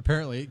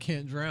 Apparently, it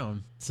can't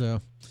drown.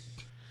 So,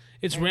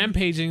 It's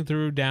rampaging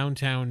through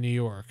downtown New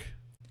York.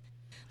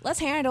 Let's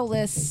handle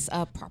this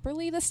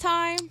properly this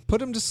time. Put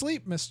him to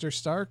sleep, Mr.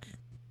 Stark.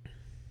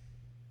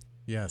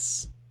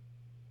 yes.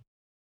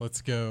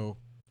 Let's go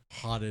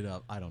hot it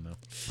up. I don't know.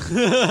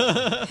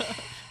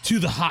 To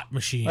the hot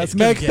machine. Let's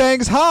gonna make get-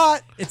 things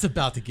hot. It's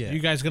about to get. You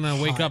guys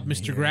gonna wake hot up in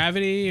Mr. here.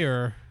 Gravity,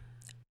 or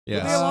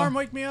Did the alarm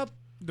wake me up?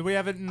 Do we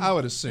have it I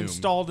would assume.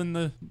 installed in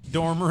the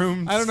dorm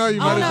room? I don't know. You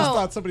Oh, might have no. just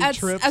thought somebody as,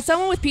 tripped. as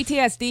someone with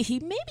PTSD, he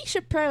maybe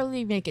should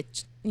probably make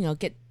it,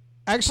 get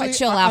Actually,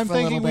 chill out I'm for a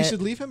little thinking we bit.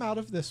 should leave him out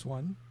of this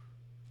one.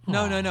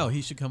 No.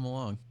 He should come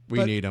along. We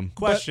But- need him.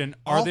 Question: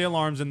 But Are all- the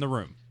alarms in the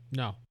room?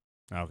 no?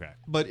 Okay.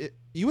 But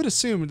you would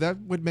assume that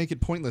would make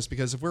it pointless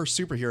because if we're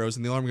superheroes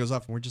and the alarm goes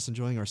off and we're just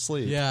enjoying our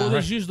sleep. Yeah. Well,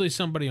 there's usually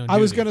somebody on. I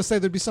was duty. going to say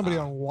there'd be somebody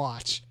on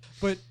watch.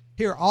 But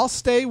here, I'll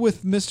stay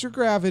with Mr.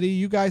 Gravity.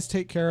 You guys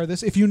take care of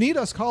this. If you need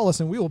us, call us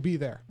and we will be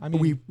there. I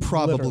mean, We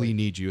probably literally.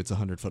 need you. It's a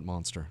 100-foot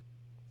monster.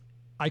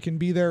 I can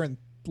be there in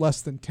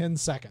less than 10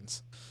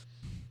 seconds.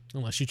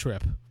 Unless you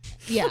trip,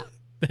 yeah.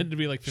 then it'd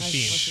be like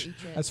 15.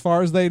 As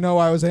far as they know,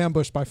 I was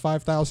ambushed by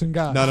 5,000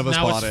 guys. None of us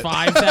Now bought it's it.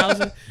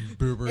 5,000.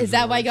 Is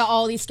that why you got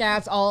all these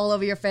scabs all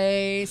over your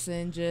face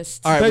and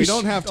just? All right, They we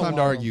don't have should time go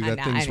to on. argue that I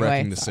know, thing's anyway,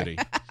 wrecking the sorry.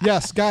 city.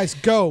 Yes, guys,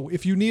 go.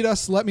 If you need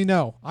us, let me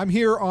know. I'm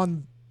here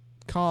on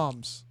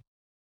comms.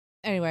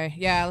 Anyway,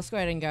 yeah, let's go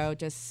ahead and go.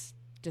 Just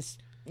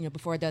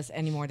before it does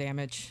any more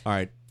damage. All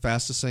right,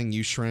 fastest thing,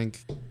 you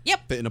shrink.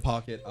 Yep. Fit in a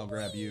pocket. I'll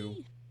grab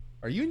you.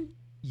 Are you in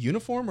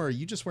uniform or are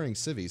you just wearing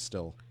civvies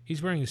still?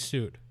 He's wearing a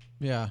suit.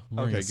 Yeah.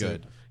 wearing Okay, a suit.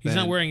 good. He's Then-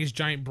 not wearing his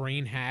giant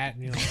brain hat.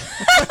 You know.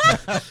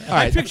 All I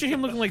right, picture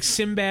him looking like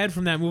Sinbad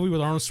from that movie with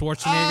Arnold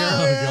Schwarzenegger.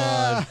 Oh,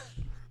 God.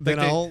 then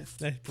I'll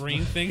That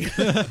brain thing.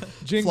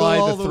 Jingle fly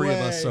all the three way.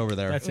 of us over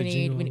there. That's We a need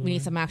jingle we, all the we way.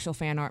 need some actual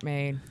fan art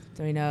made,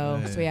 so we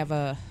know. So we have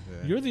a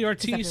You're the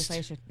artiste.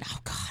 conceptualization. Oh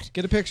God.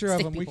 Get a picture of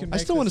Stick him. We people. can. I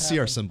Make still want to this see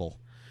our happen. symbol.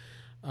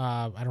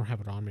 I don't have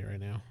it on me right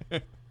now.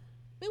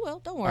 We will.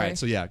 Don't All worry. right,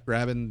 so yeah,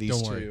 grabbing these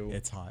Don't worry. two.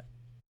 It's hot.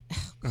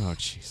 Oh,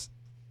 jeez.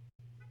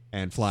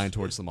 And flying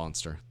towards the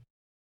monster.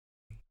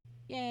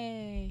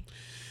 Yay.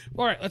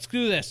 All right, let's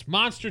do this.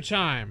 Monster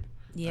time.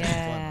 Fly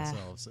Yeah.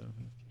 myself, so.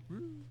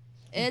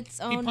 It's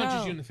He oh punches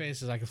no. you in the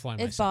face as I can fly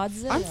It's myself.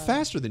 Godzilla. I'm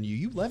faster than you.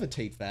 You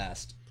levitate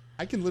fast.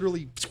 I can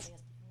literally.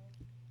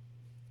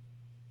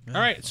 All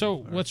right,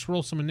 so let's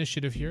roll some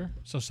initiative here.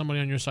 So somebody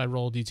on your side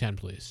roll a d10,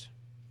 please.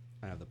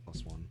 I have the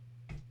 +1.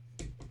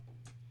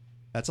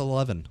 That's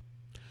 11.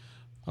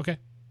 Okay,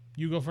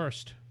 you go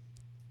first.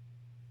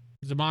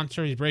 He's a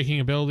monster. He's breaking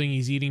a building.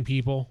 He's eating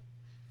people.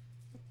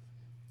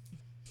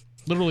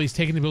 Literally, he's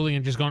taking the building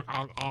and just going.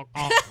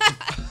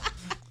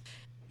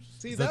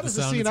 See, Is that the is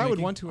a sound scene it's I would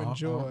making? want to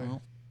enjoy.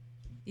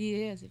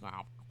 Yes.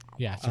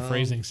 Yeah, it's a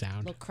phrasing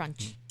sound. Little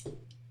crunch.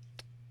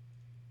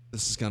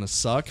 This is gonna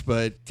suck,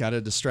 but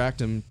gotta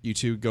distract him. You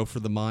two go for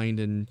the mind,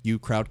 and you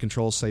crowd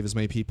control, save as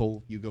many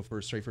people. You go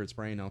for straight for its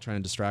brain. I'll try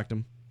and distract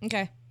him.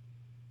 Okay.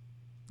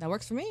 That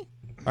works for me.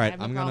 All right, have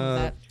no I'm problem with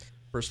gonna that.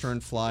 first turn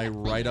fly Yeah,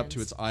 right up to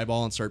plans. its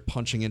eyeball and start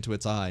punching into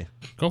its eye.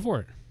 Go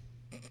for it.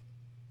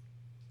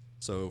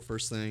 So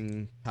first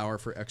thing, power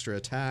for extra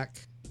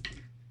attack.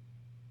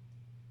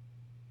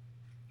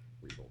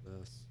 Reroll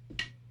this.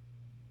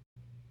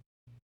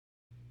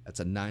 That's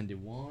a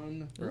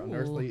 91. For Ooh.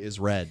 Unearthly is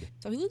red.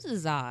 So he loses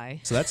his eye.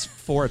 So that's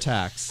 4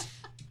 attacks.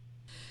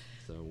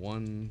 So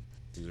 1,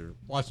 2.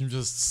 Watch him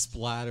just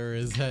splatter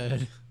his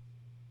head.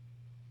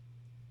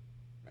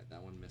 Right,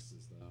 that one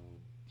misses though.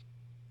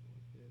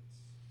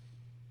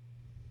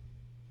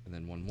 And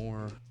then one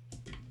more.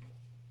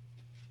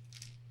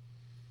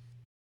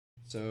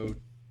 So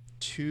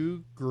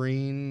 2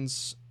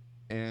 greens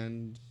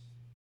and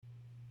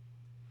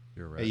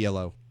You're a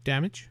yellow.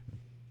 Damage.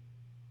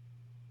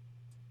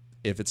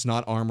 If it's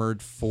not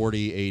armored,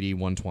 40, 80,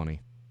 120.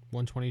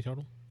 120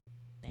 total.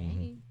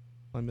 Dang.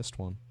 I missed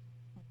one.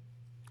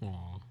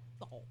 Aw.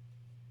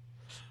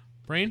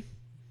 Brain.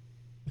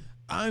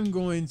 I'm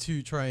going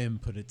to try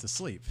and put it to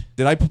sleep.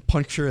 Did I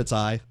puncture its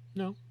eye?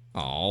 No.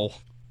 Oh.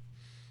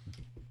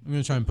 I'm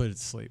going to try and put it to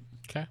sleep.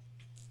 Okay.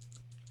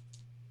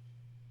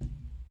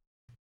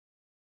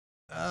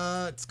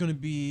 It's going to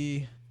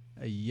be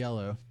a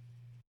yellow.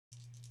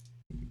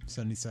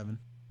 77.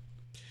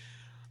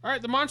 All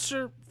right, the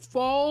monster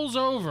falls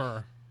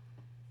over,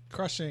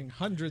 Crushing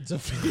hundreds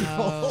of people.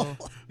 Oh.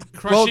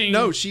 crushing.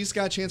 Well, no, she's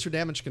got chance for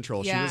damage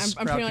control. Yeah, she was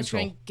I'm crowd pretty much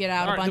control. trying to get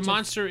out All a right, bunch the of...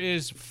 monster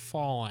is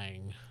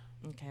falling.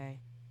 Okay.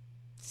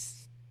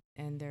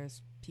 And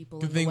there's people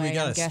Good in the thing way, we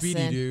got I'm a speedy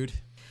guessing. dude.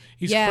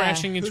 He's Yeah.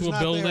 crashing into Who's a not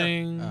there?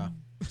 building. Oh.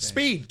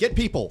 Speed, get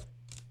people.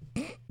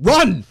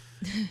 Run!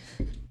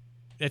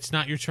 It's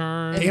not your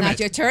turn. It's Damn not it.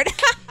 your turn.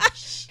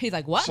 He's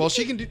like, what? Well,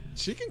 she can do.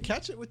 She can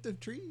catch it with the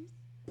trees.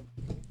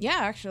 Yeah,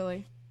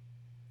 actually.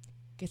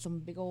 Get some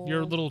big old...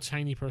 You're a little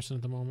tiny person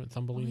at the moment, Oh,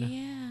 Thumbelina.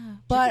 yeah.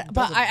 But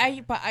doesn't-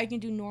 I can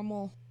do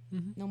normal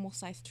Mhm. normal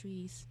sized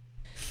trees.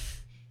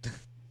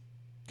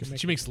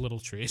 She makes little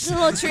trees.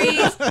 Little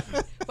trees.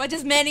 But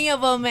just many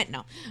of them.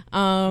 No.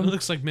 It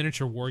looks like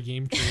miniature war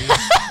game trees.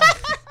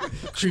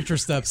 Creature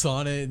steps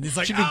on it, and he's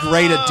like, She'd be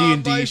great at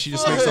D&D. my She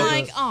just foot." makes all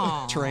like, the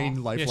aw. terrain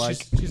Yeah, lifelike.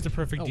 she's the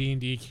perfect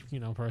D&D,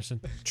 person.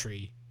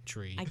 Tree.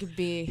 I could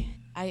be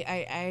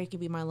I could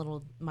be my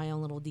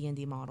own little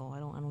D&D model. I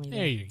don't even...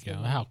 There you go.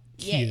 How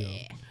cute.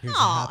 Yeah. Here's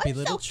Aw, a happy it's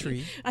little so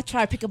cute. tree. I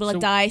try to pick up a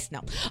little So- dice.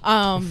 No.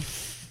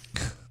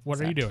 What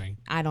are you doing?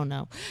 I don't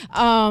know.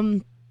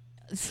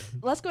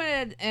 Let's go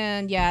ahead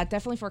and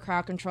definitely for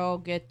crowd control,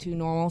 get to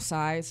normal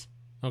size.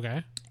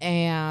 Okay.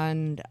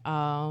 And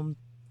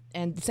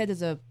say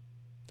there's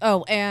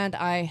and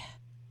I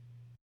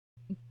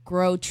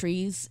grow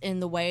trees in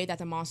the way that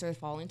the monster is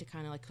falling to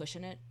kind of like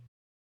cushion it,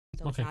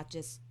 so it's Okay. not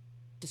just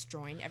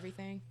destroying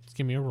everything. Let's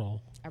give me a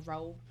roll A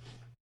row.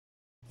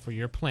 for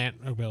your plant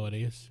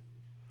abilities.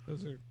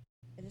 Those are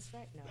Is this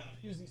right? No.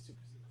 use these two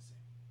because they're the same.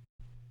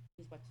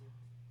 Use what two?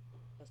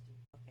 Those two.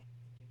 Okay.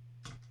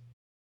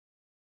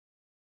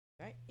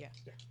 Right? Yeah.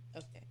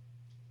 Okay.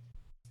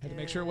 Had to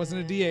make sure it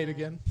wasn't a D8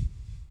 again.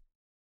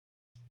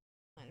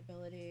 Plant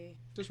ability.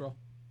 Just roll.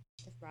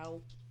 Just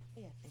row.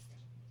 Oh, yeah, thank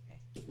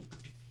you.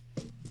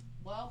 Okay.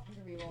 Well, I'm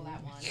gonna re-roll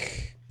that one.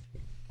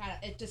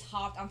 It just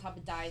hopped on top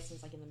of dice and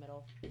it's like in the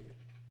middle.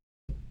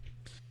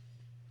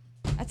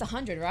 That's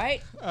 100,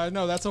 right?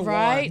 No, that's a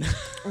Right.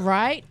 1.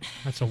 Right.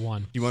 That's a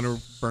 1. You want to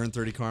burn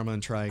 30 karma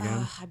and try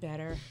again? I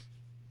better.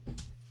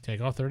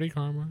 Take off 30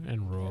 karma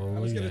and roll I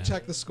was again. gonna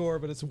check the score,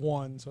 but it's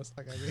 1, so it's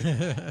like I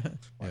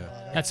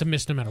Yeah. That's a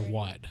miss no matter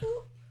what. Okay.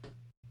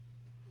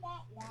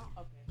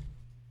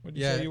 Would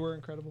you Yeah. say you were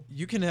incredible?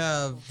 You can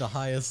have the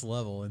highest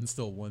level and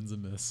still one's a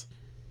miss.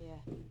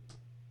 Yeah.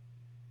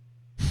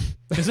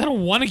 Is that a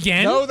 1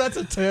 again? No, that's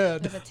a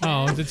 10. There's a 10.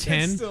 Oh, it's a It's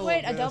 10? still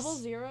Wait, a miss. double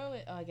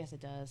zero? Oh, I guess it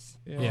does.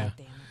 Yeah. Damn it.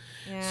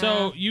 Yeah.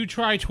 So you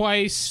try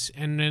twice,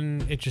 and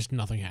then it just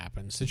nothing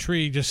happens. The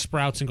tree just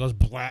sprouts and goes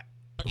blah.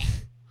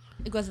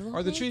 it goes a little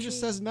Or the tree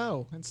just says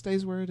no and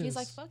stays where it is. He's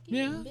like, fuck you,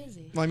 Yeah. I'm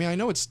busy. Well, I mean, I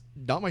know it's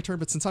not my turn,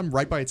 but since I'm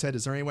right by its head,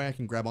 is there any way I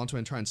can grab onto it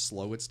and try and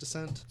slow its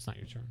descent? It's not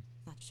your turn.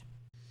 Not sure.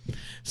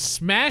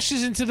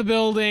 Smashes into the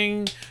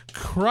building,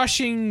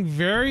 crushing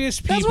various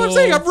people. That's what I'm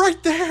saying. I'm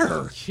right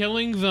there.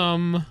 Killing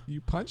them.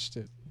 You punched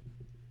it.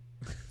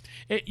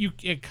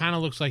 It kind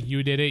of looks like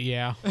you did it,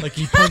 yeah. Like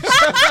he punched,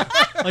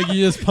 like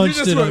he just punched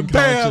you just it went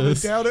bam and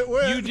unconscious. down it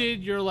went. You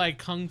did your like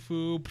kung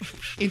fu,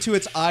 Into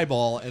its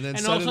eyeball, and then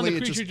and all of a sudden suddenly the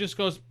it creature just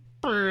goes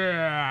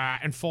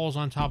and falls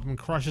on top of him and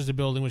crushes the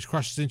building, which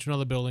crushes into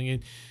another building.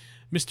 And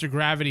Mr.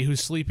 Gravity,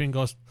 who's sleeping,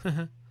 goes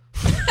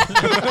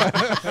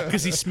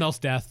because he smells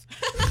death.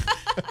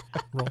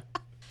 Roll.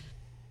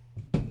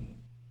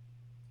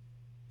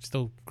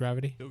 Still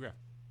gravity, Still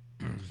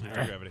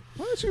gravity.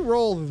 Why don't you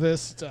roll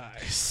this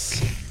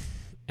dice?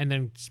 and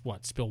then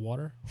what? Spill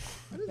water.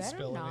 I didn't Better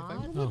spill not.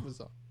 anything. Oh. What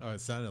was up? Oh,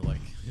 it sounded like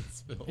it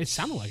spilled. It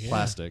sounded like it. yeah.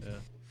 plastic.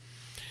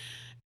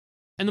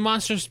 And the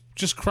monsters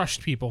just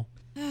crushed people.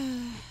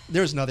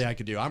 There's nothing I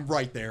could do. I'm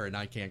right there, and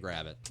I can't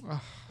grab it.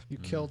 You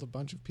killed a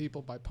bunch of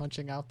people by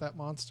punching out that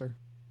monster.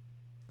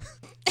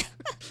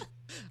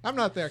 I'm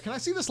not there. Can I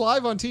see this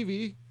live on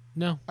TV?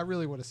 No. I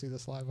really want to see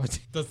this live on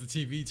TV. Does the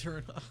TV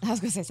turn off? I was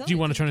going to say Do something. you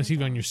want to turn the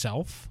TV on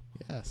yourself?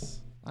 Yes.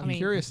 I'm mean-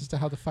 curious as to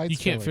how the fight's You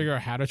can't going. figure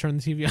out how to turn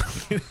the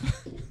TV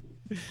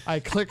on. I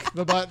click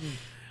the button.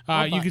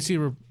 You can see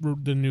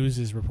the news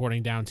is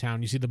reporting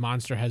downtown. You see the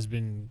monster has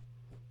been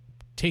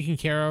taken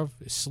care of,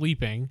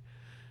 sleeping.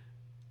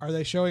 Are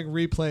they showing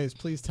replays?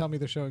 Please tell me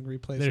they're showing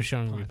replays. They're of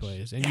showing the punch.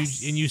 replays, and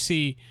you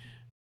see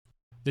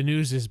the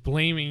news is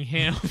blaming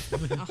him,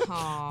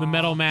 the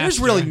metal master. There's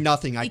really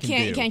nothing I You can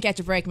can't, do. you can't catch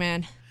a break,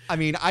 man. I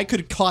mean, I could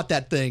have caught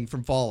that thing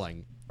from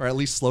falling, or at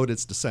least slowed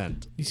its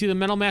descent. You see the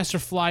metal master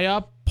fly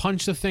up,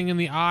 punch the thing in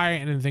the eye,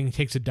 and the thing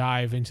takes a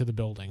dive into the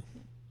building.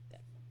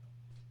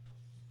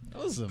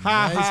 That was a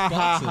Ha, nice ha,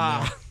 box in ha,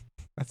 there. ha.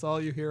 That's all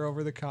you hear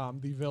over the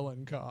comm, the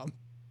villain comm.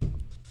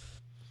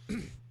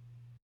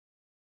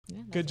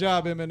 Yeah, Good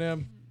job,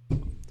 Eminem.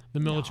 The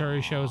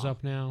military shows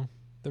up now.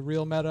 The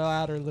real Metal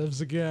Adder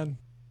lives again.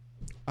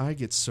 I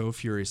get so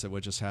furious at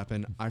what just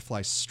happened. I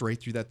fly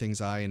straight through that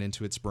thing's eye and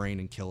into its brain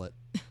and kill it.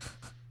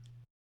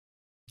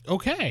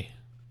 Okay.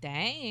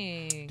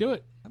 Dang. Do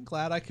it. I'm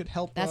glad I could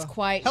help. That's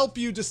quite help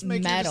you just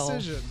make metal. your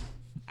decision.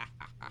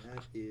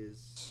 That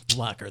is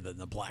Blacker than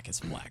the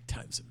blackest black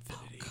times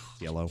infinity.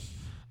 yellow.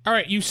 All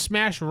right, you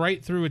smash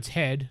right through its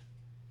head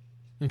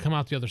and come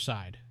out the other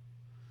side.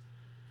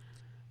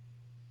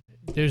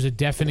 There's a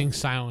deafening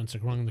silence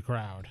among the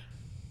crowd.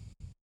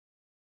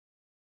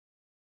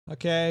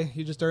 Okay,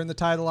 you just earned the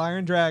title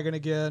Iron Dragon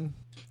again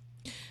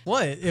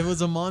What? It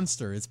was a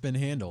monster. It's been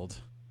handled.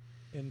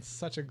 in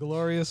such a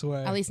glorious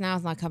way. At least now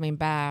it's not coming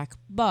back.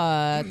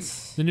 But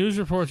The news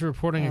reports are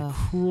reporting a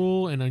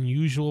cruel and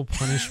unusual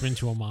punishment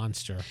to a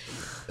monster.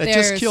 That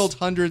just There's- killed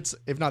hundreds,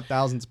 if not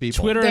thousands of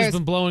people. Twitter has There's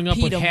been blowing up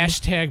with Petum.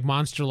 hashtag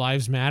Monster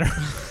Lives Matter.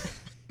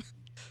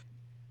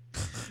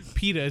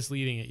 PETA is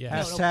leading it, yeah.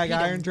 Hashtag people-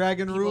 Iron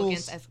Dragon people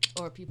rules.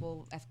 against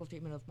people ethical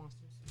treatment of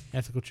monsters.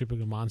 Ethical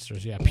treatment of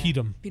monsters, yeah.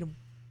 PETAM.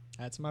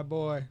 That's my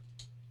boy.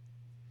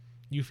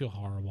 You feel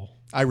horrible.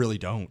 I really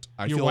don't.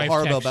 I Your feel wife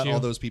horrible texts about you. all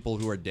those people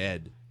who are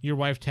dead. Your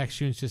wife texts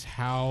you and says,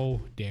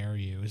 "How dare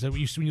you?" Is that what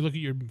you see when you look at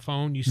your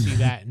phone? You see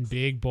that in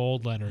big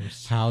bold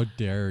letters. How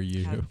dare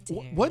you? How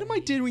dare What am I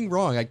doing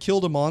wrong? I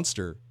killed a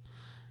monster.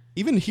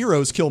 Even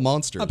heroes kill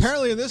monsters.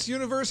 Apparently, in this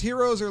universe,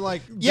 heroes are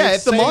like Yeah, they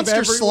if the save monster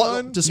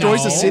everyone.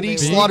 destroys No. a city, Being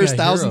slaughters a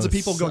thousands hero of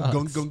people, gunk, sucks.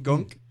 gunk,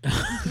 gunk,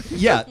 gunk.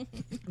 Yeah,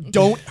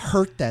 don't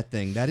hurt that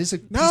thing. That is a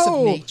piece No,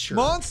 of nature.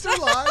 monster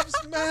lives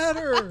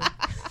matter.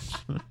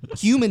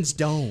 Humans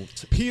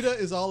don't. PETA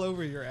is all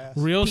over your ass.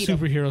 Real Beat 'em.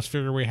 superheroes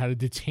figure a way how to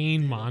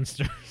detain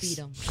monsters, Beat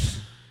 'em.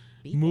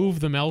 move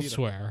them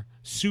elsewhere.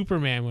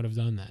 Superman would have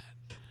done that.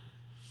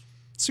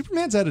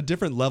 Superman's at a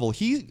different level.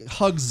 He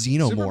hugs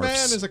xenomorphs. Superman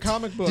is a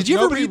comic book. Did you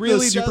ever Nobody read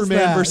really the does Superman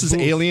that. versus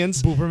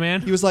Aliens?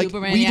 Booperman. He was like,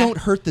 Superman, we yeah. don't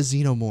hurt the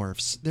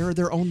xenomorphs. They're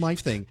their own life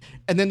thing.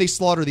 And then they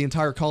slaughter the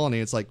entire colony.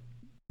 It's like,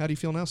 how do you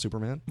feel now,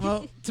 Superman?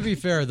 Well, to be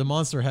fair, the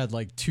monster had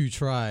like 2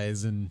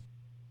 tries and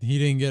he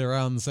didn't get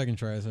around the second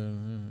try. So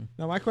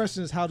Now, my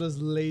question is, how does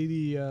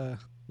Lady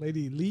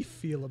Leaf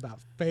feel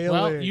about failing?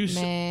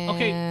 Well,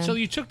 okay. Man. So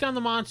you took down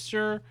the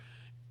monster.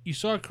 You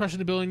saw it crushing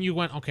the building. You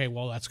went, okay,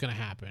 well, that's gonna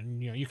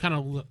happen. You know, you kind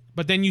of,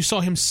 but then you saw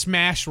him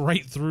smash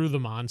right through the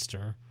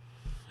monster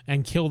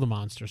and kill the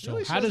monster. So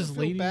really, how she does doesn't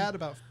feel Lady? bad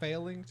about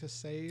failing to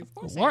save?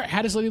 Or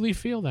how does Lady Leaf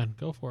feel then?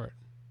 Go for it.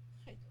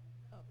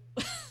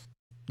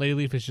 Lady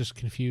Leaf is just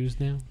confused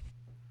now,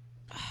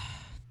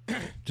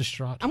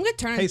 distraught. I'm gonna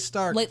turn. Hey,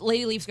 Stark.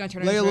 Lady Leaf's gonna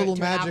turn. Lay a into little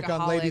to an magic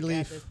on Lady alcoholic Leaf.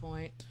 at this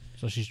point.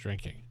 So she's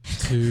drinking.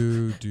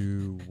 to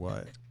do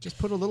what? Just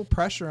put a little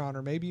pressure on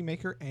her. Maybe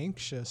make her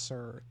anxious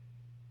or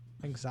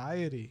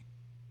anxiety.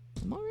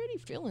 I'm already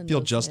feeling. Feel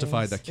those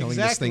justified things. that killing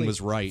this Exactly. thing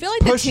was right. I feel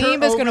like Push the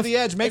team her is over gonna the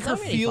edge. Make it's her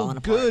already feel falling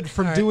apart. good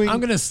from All right. doing. I'm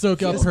gonna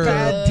stoke up This her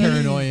bad deed.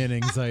 paranoia and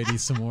anxiety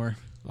some more.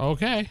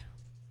 Okay.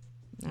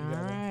 All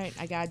right,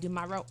 I gotta do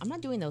my rope. I'm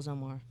not doing those no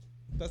more.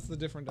 That's the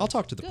different. I'll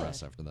talk to the Good.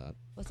 press after that.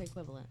 What's the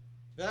equivalent?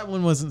 That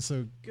one wasn't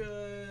so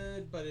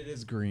good, but it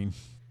is green.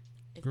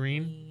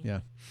 Green?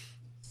 Yeah,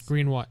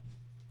 Green what?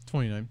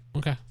 29.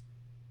 Okay.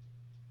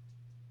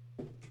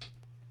 What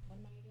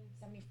am I getting?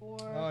 74.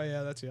 Oh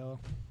yeah, that's yellow.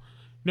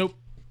 Nope.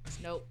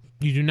 Nope.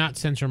 You do not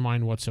sense her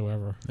mind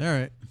whatsoever. All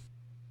right.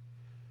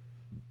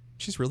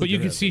 She's really But you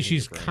good can at see reading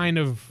she's your brain. kind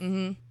of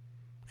Mm-hmm.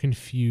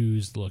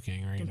 confused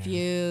looking right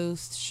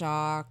Confused,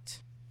 shocked,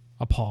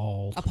 now.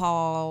 Appalled.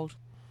 appalled.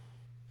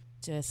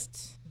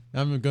 Just.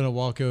 I'm gonna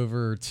walk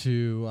over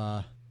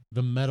to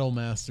the Metal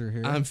Master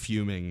here. I'm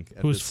fuming.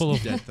 At Who's this full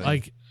of, dead thing.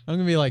 like, I'm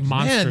gonna be like,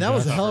 Monster man, that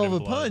was a dust. hell of Covered a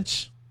in blood.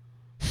 punch.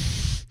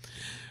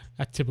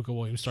 that typical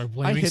way. You start I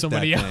blaming hit that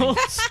somebody thing.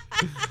 else.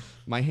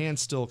 My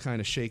hand's still kind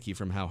of shaky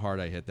from how hard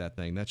I hit that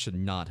thing. That should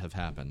not have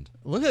happened.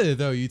 Look at it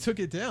though. You took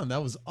it down.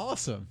 That was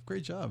awesome.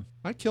 Great job.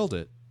 I killed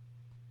it.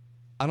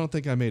 I don't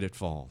think I made it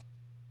fall.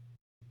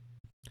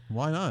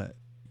 Why not?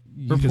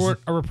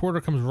 A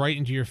reporter comes right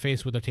into your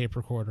face with a tape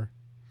recorder.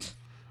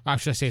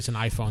 Actually, I say it's an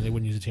iPhone. They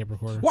wouldn't use a tape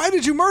recorder. Why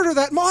did you murder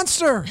that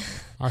monster?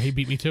 Or he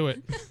beat me to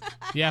it.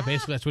 Yeah,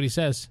 basically that's what he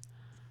says.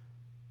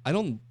 I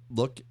don't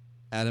look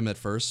at him at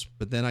first,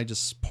 but then I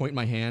just point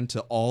my hand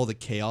to all the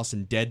chaos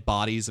and dead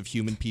bodies of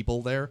human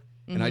people there,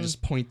 and I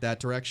just point that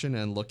direction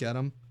and look at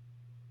him.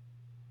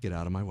 Get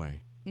out of my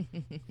way.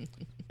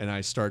 And I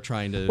start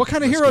trying to. What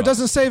kind of rescue hero up.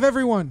 doesn't save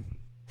everyone?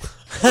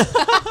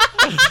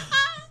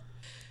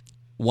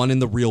 One in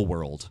the real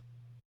world.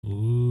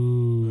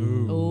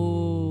 Ooh.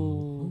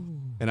 Oh.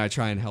 And I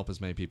try and help as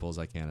many people as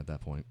I can at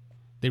that point.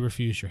 They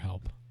refuse your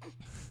help.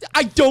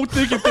 I don't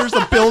think if there's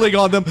a building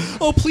on them.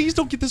 Oh, please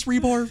don't get this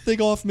rebar thing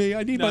off me.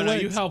 I need my No,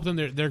 legs. you help them.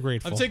 They're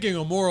grateful. I'm taking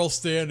a moral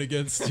stand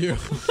against you.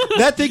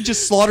 That thing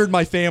just slaughtered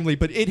my family,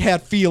 but it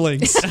had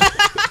feelings.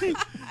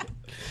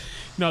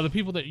 No, the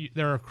people that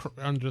are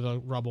under the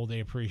rubble, they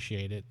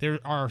appreciate it. There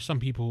are some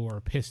people who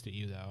are pissed at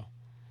you, though.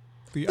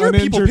 The There are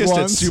people uninjured pissed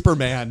ones. at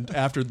Superman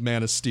after the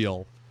Man of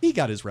Steel. He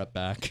got his rep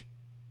back.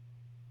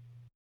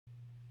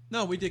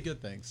 No, we did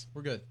good things.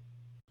 We're good.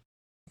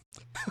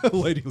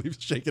 Lady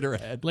Leaf's shaking her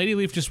head. Lady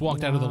Leaf just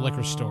walked out of the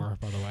liquor store,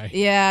 by the way.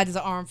 Yeah, just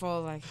an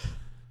armful. Like,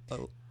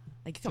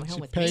 Like coming home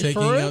with Pay me. Taking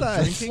for up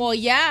it. drinking? Well,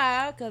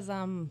 yeah, because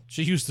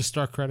She used the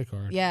Stark credit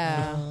card.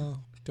 yeah.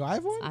 Do I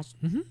have one? I-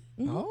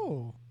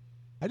 Oh,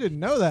 I didn't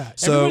know that.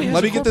 So Everybody has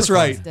let a me get this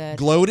corporate right. card's dead.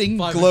 Gloating,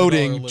 $500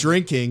 gloating, limit.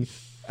 drinking,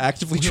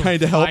 actively trying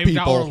to help $5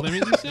 people.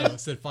 limit, you No, said? it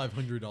said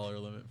 $500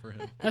 limit for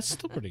him. That's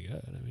still pretty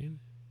good. I mean,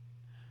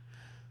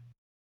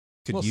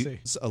 Could We'll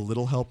use a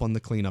little help on the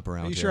cleanup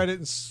around Are you here. sure I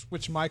didn't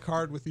switch my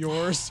card with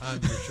yours? I'm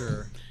for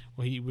sure.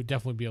 well, he would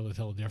definitely be able to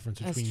tell the difference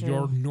That's between true.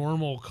 your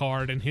normal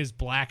card and his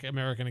black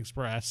American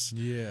Express.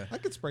 Yeah. I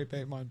could spray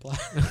paint mine black.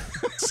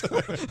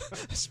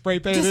 Spray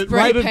paint Just it, spray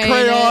write in paint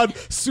crayon,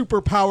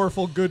 super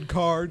powerful, good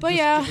card. But Just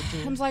yeah, give it to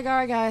I him. was like, all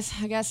right, guys,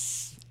 I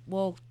guess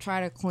we'll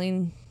try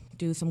to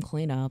do some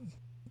cleanup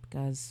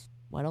because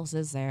what else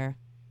is there?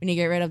 We need to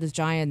get rid of this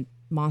giant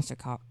monster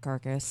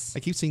carcass. I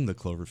keep seeing the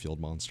Cloverfield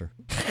monster.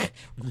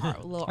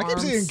 Little I keep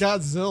arms. seeing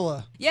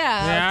Godzilla.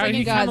 Yeah, he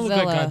freaking kind of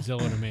looked like Godzilla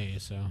Godzilla to me.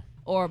 So,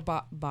 or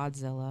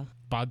Bodzilla.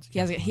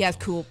 He has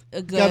cool,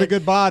 a good, Got a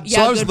good bod. Yeah,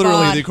 so I was good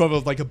literally bod. the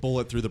equivalent of like a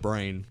bullet through the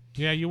brain.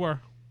 Yeah, you were.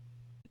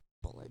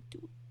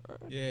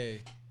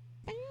 Yay.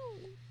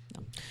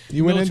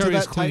 You went into Military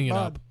is that tight cleaning it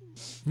bod. up.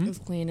 It was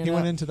cleaning He up.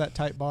 went into that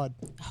tight bod.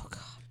 Oh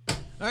god.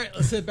 All right,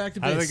 let's head back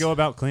to How do base. they go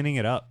about cleaning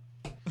it up?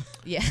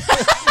 Yeah.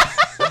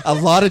 A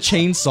lot of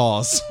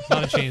chainsaws. A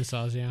lot of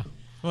chainsaws, yeah.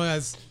 Well,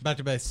 guys, back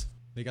to base.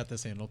 They got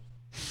this handled.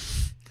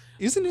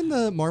 Isn't in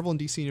the Marvel and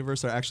DC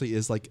universe there actually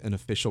is like an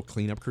official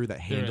cleanup crew that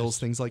handles is.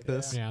 things like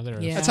this? Yeah, there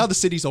is. Yeah. That's how the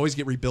cities always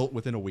get rebuilt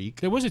within a week.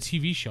 There was a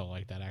TV show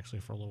like that actually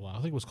for a little while. I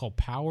think it was called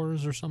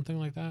Powers or something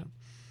like that.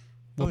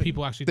 Well, Oh,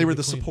 people actually They did were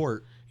the clean-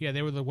 support. Yeah,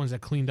 they were the ones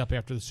that cleaned up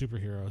after the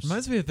superheroes.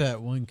 Reminds me of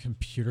that one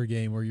computer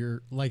game where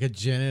you're like a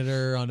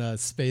janitor on a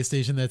space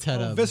station that's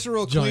had a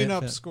Visceral giant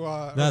cleanup fa-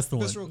 squad. That's the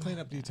one. Visceral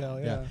cleanup detail.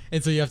 Yeah. Yeah.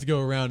 And so you have to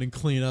go around and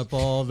clean up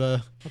all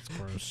the That's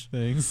gross.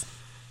 things.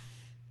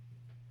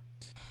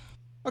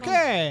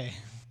 Okay.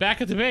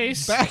 Back at the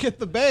base. Back at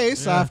the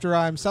base Yeah. after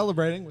I'm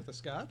celebrating with a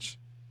scotch.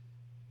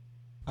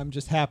 I'm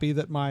just happy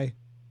that my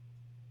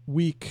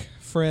weak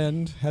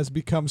friend has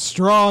become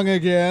strong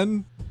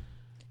again.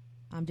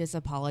 I'm just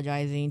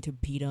apologizing to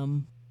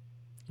Petum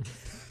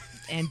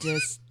and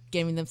just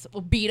giving them some.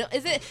 Well, Beta.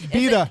 Is it?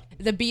 Beta.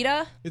 The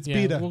Beta? It's Yeah,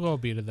 beta. we'll go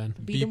Beta then.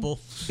 People.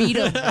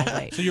 Beta. Oh,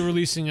 wait. So you're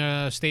releasing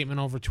a statement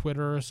over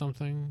Twitter or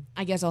something?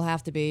 I guess I'll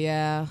have to be,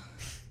 yeah.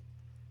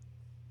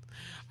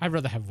 I'd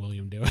rather have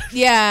William do it.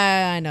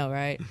 Yeah, I know,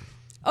 right?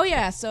 Oh,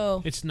 yeah,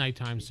 so. It's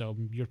nighttime, so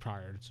you're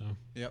tired. So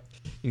Yep.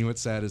 You know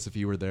what's sad is if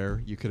you were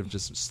there, you could have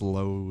just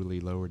slowly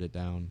lowered it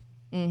down.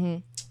 Mm-hmm.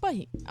 But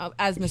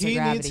as Mr. He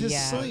Gravity, needs his yeah.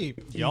 sleep.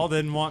 Y'all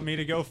didn't want me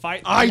to go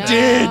fight. I No.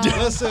 did.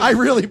 Listen. I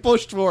really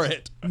pushed for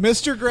it.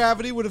 Mr.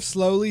 Gravity would have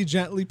slowly,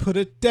 gently put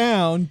it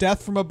down.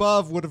 Death from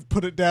above would have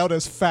put it down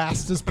as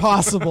fast as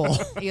possible.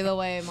 Either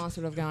way,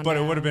 monster would have gone But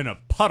down. it would have been a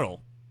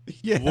puddle.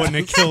 Yeah. Wouldn't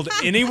have killed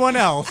anyone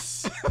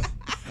else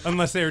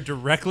unless they were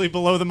directly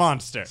below the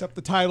monster. Except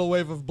the tidal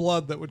wave of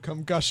blood that would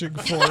come gushing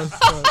forth.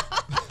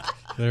 But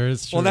There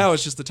is true. Well, now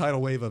it's just the tidal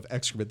wave of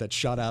excrement that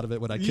shot out of it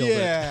when I killed it.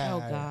 yeah.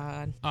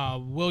 Oh,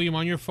 God. William,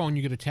 on your phone,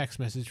 you get a text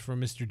message from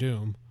Mr.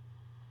 Doom.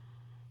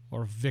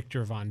 Or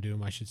Victor Von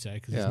Doom, I should say,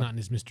 because Yeah. he's not in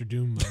his Mr.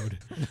 Doom mode.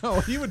 No,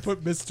 he would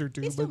put Mr.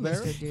 Doom He's still in there.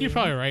 Mr. Doom. You're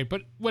probably right,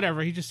 but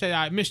whatever. He just said,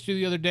 I missed you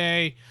the other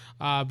day.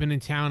 Been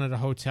in town at a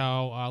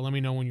hotel. Let me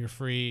know when you're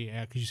free,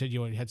 because you said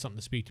you had something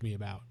to speak to me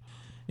about.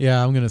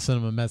 Yeah, I'm going to send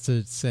him a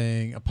message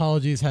saying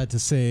apologies, had to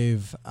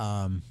save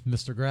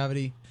Mr.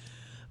 Gravity.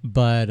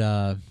 But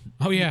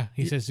Oh, yeah.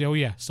 He says, oh,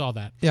 yeah, saw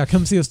that. yeah,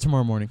 come see us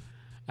tomorrow morning.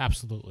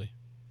 Absolutely.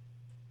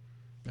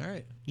 All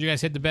right. You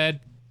guys hit the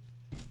bed?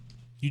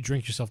 You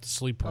drink yourself to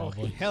sleep,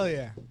 probably. Hell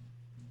yeah.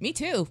 Me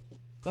too.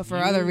 But for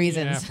other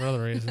reasons. Yeah, for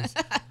other reasons.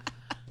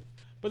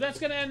 But that's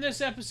going to end this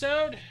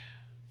episode.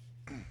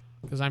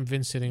 Because I'm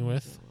Vince sitting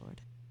with.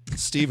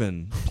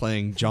 Steven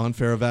playing John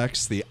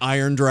Faravax, the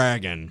Iron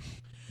Dragon.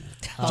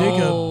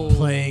 Jacob Oh.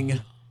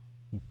 playing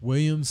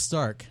William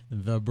Stark,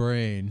 the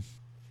Brain.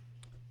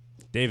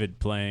 David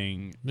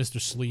playing. Mr.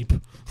 Sleep.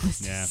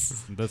 Yeah,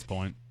 at this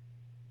point.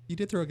 You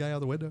did throw a guy out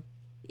the window.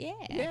 Yeah.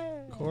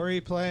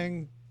 Corey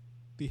playing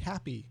the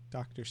happy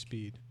Dr.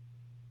 Speed.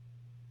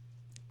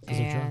 Because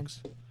of And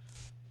drugs.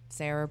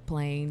 Sarah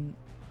playing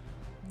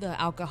the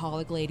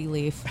alcoholic Lady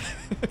Leaf.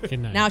 Good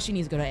night. Now she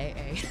needs to go to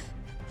AA.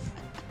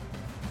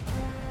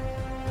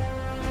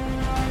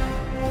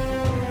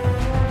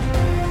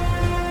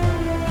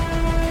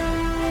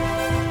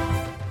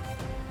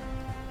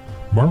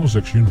 Marvel's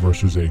X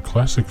Universe is a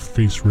classic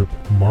face-rip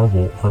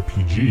Marvel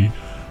RPG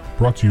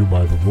brought to you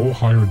by the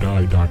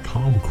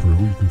RollHigherDie.com crew.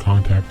 You can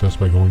contact us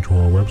by going to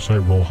our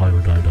website,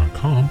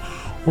 RollHigherDie.com,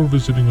 or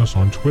visiting us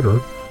on Twitter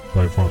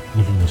by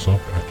looking us up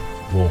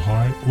at Roll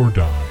High or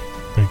Die.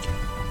 Thank you.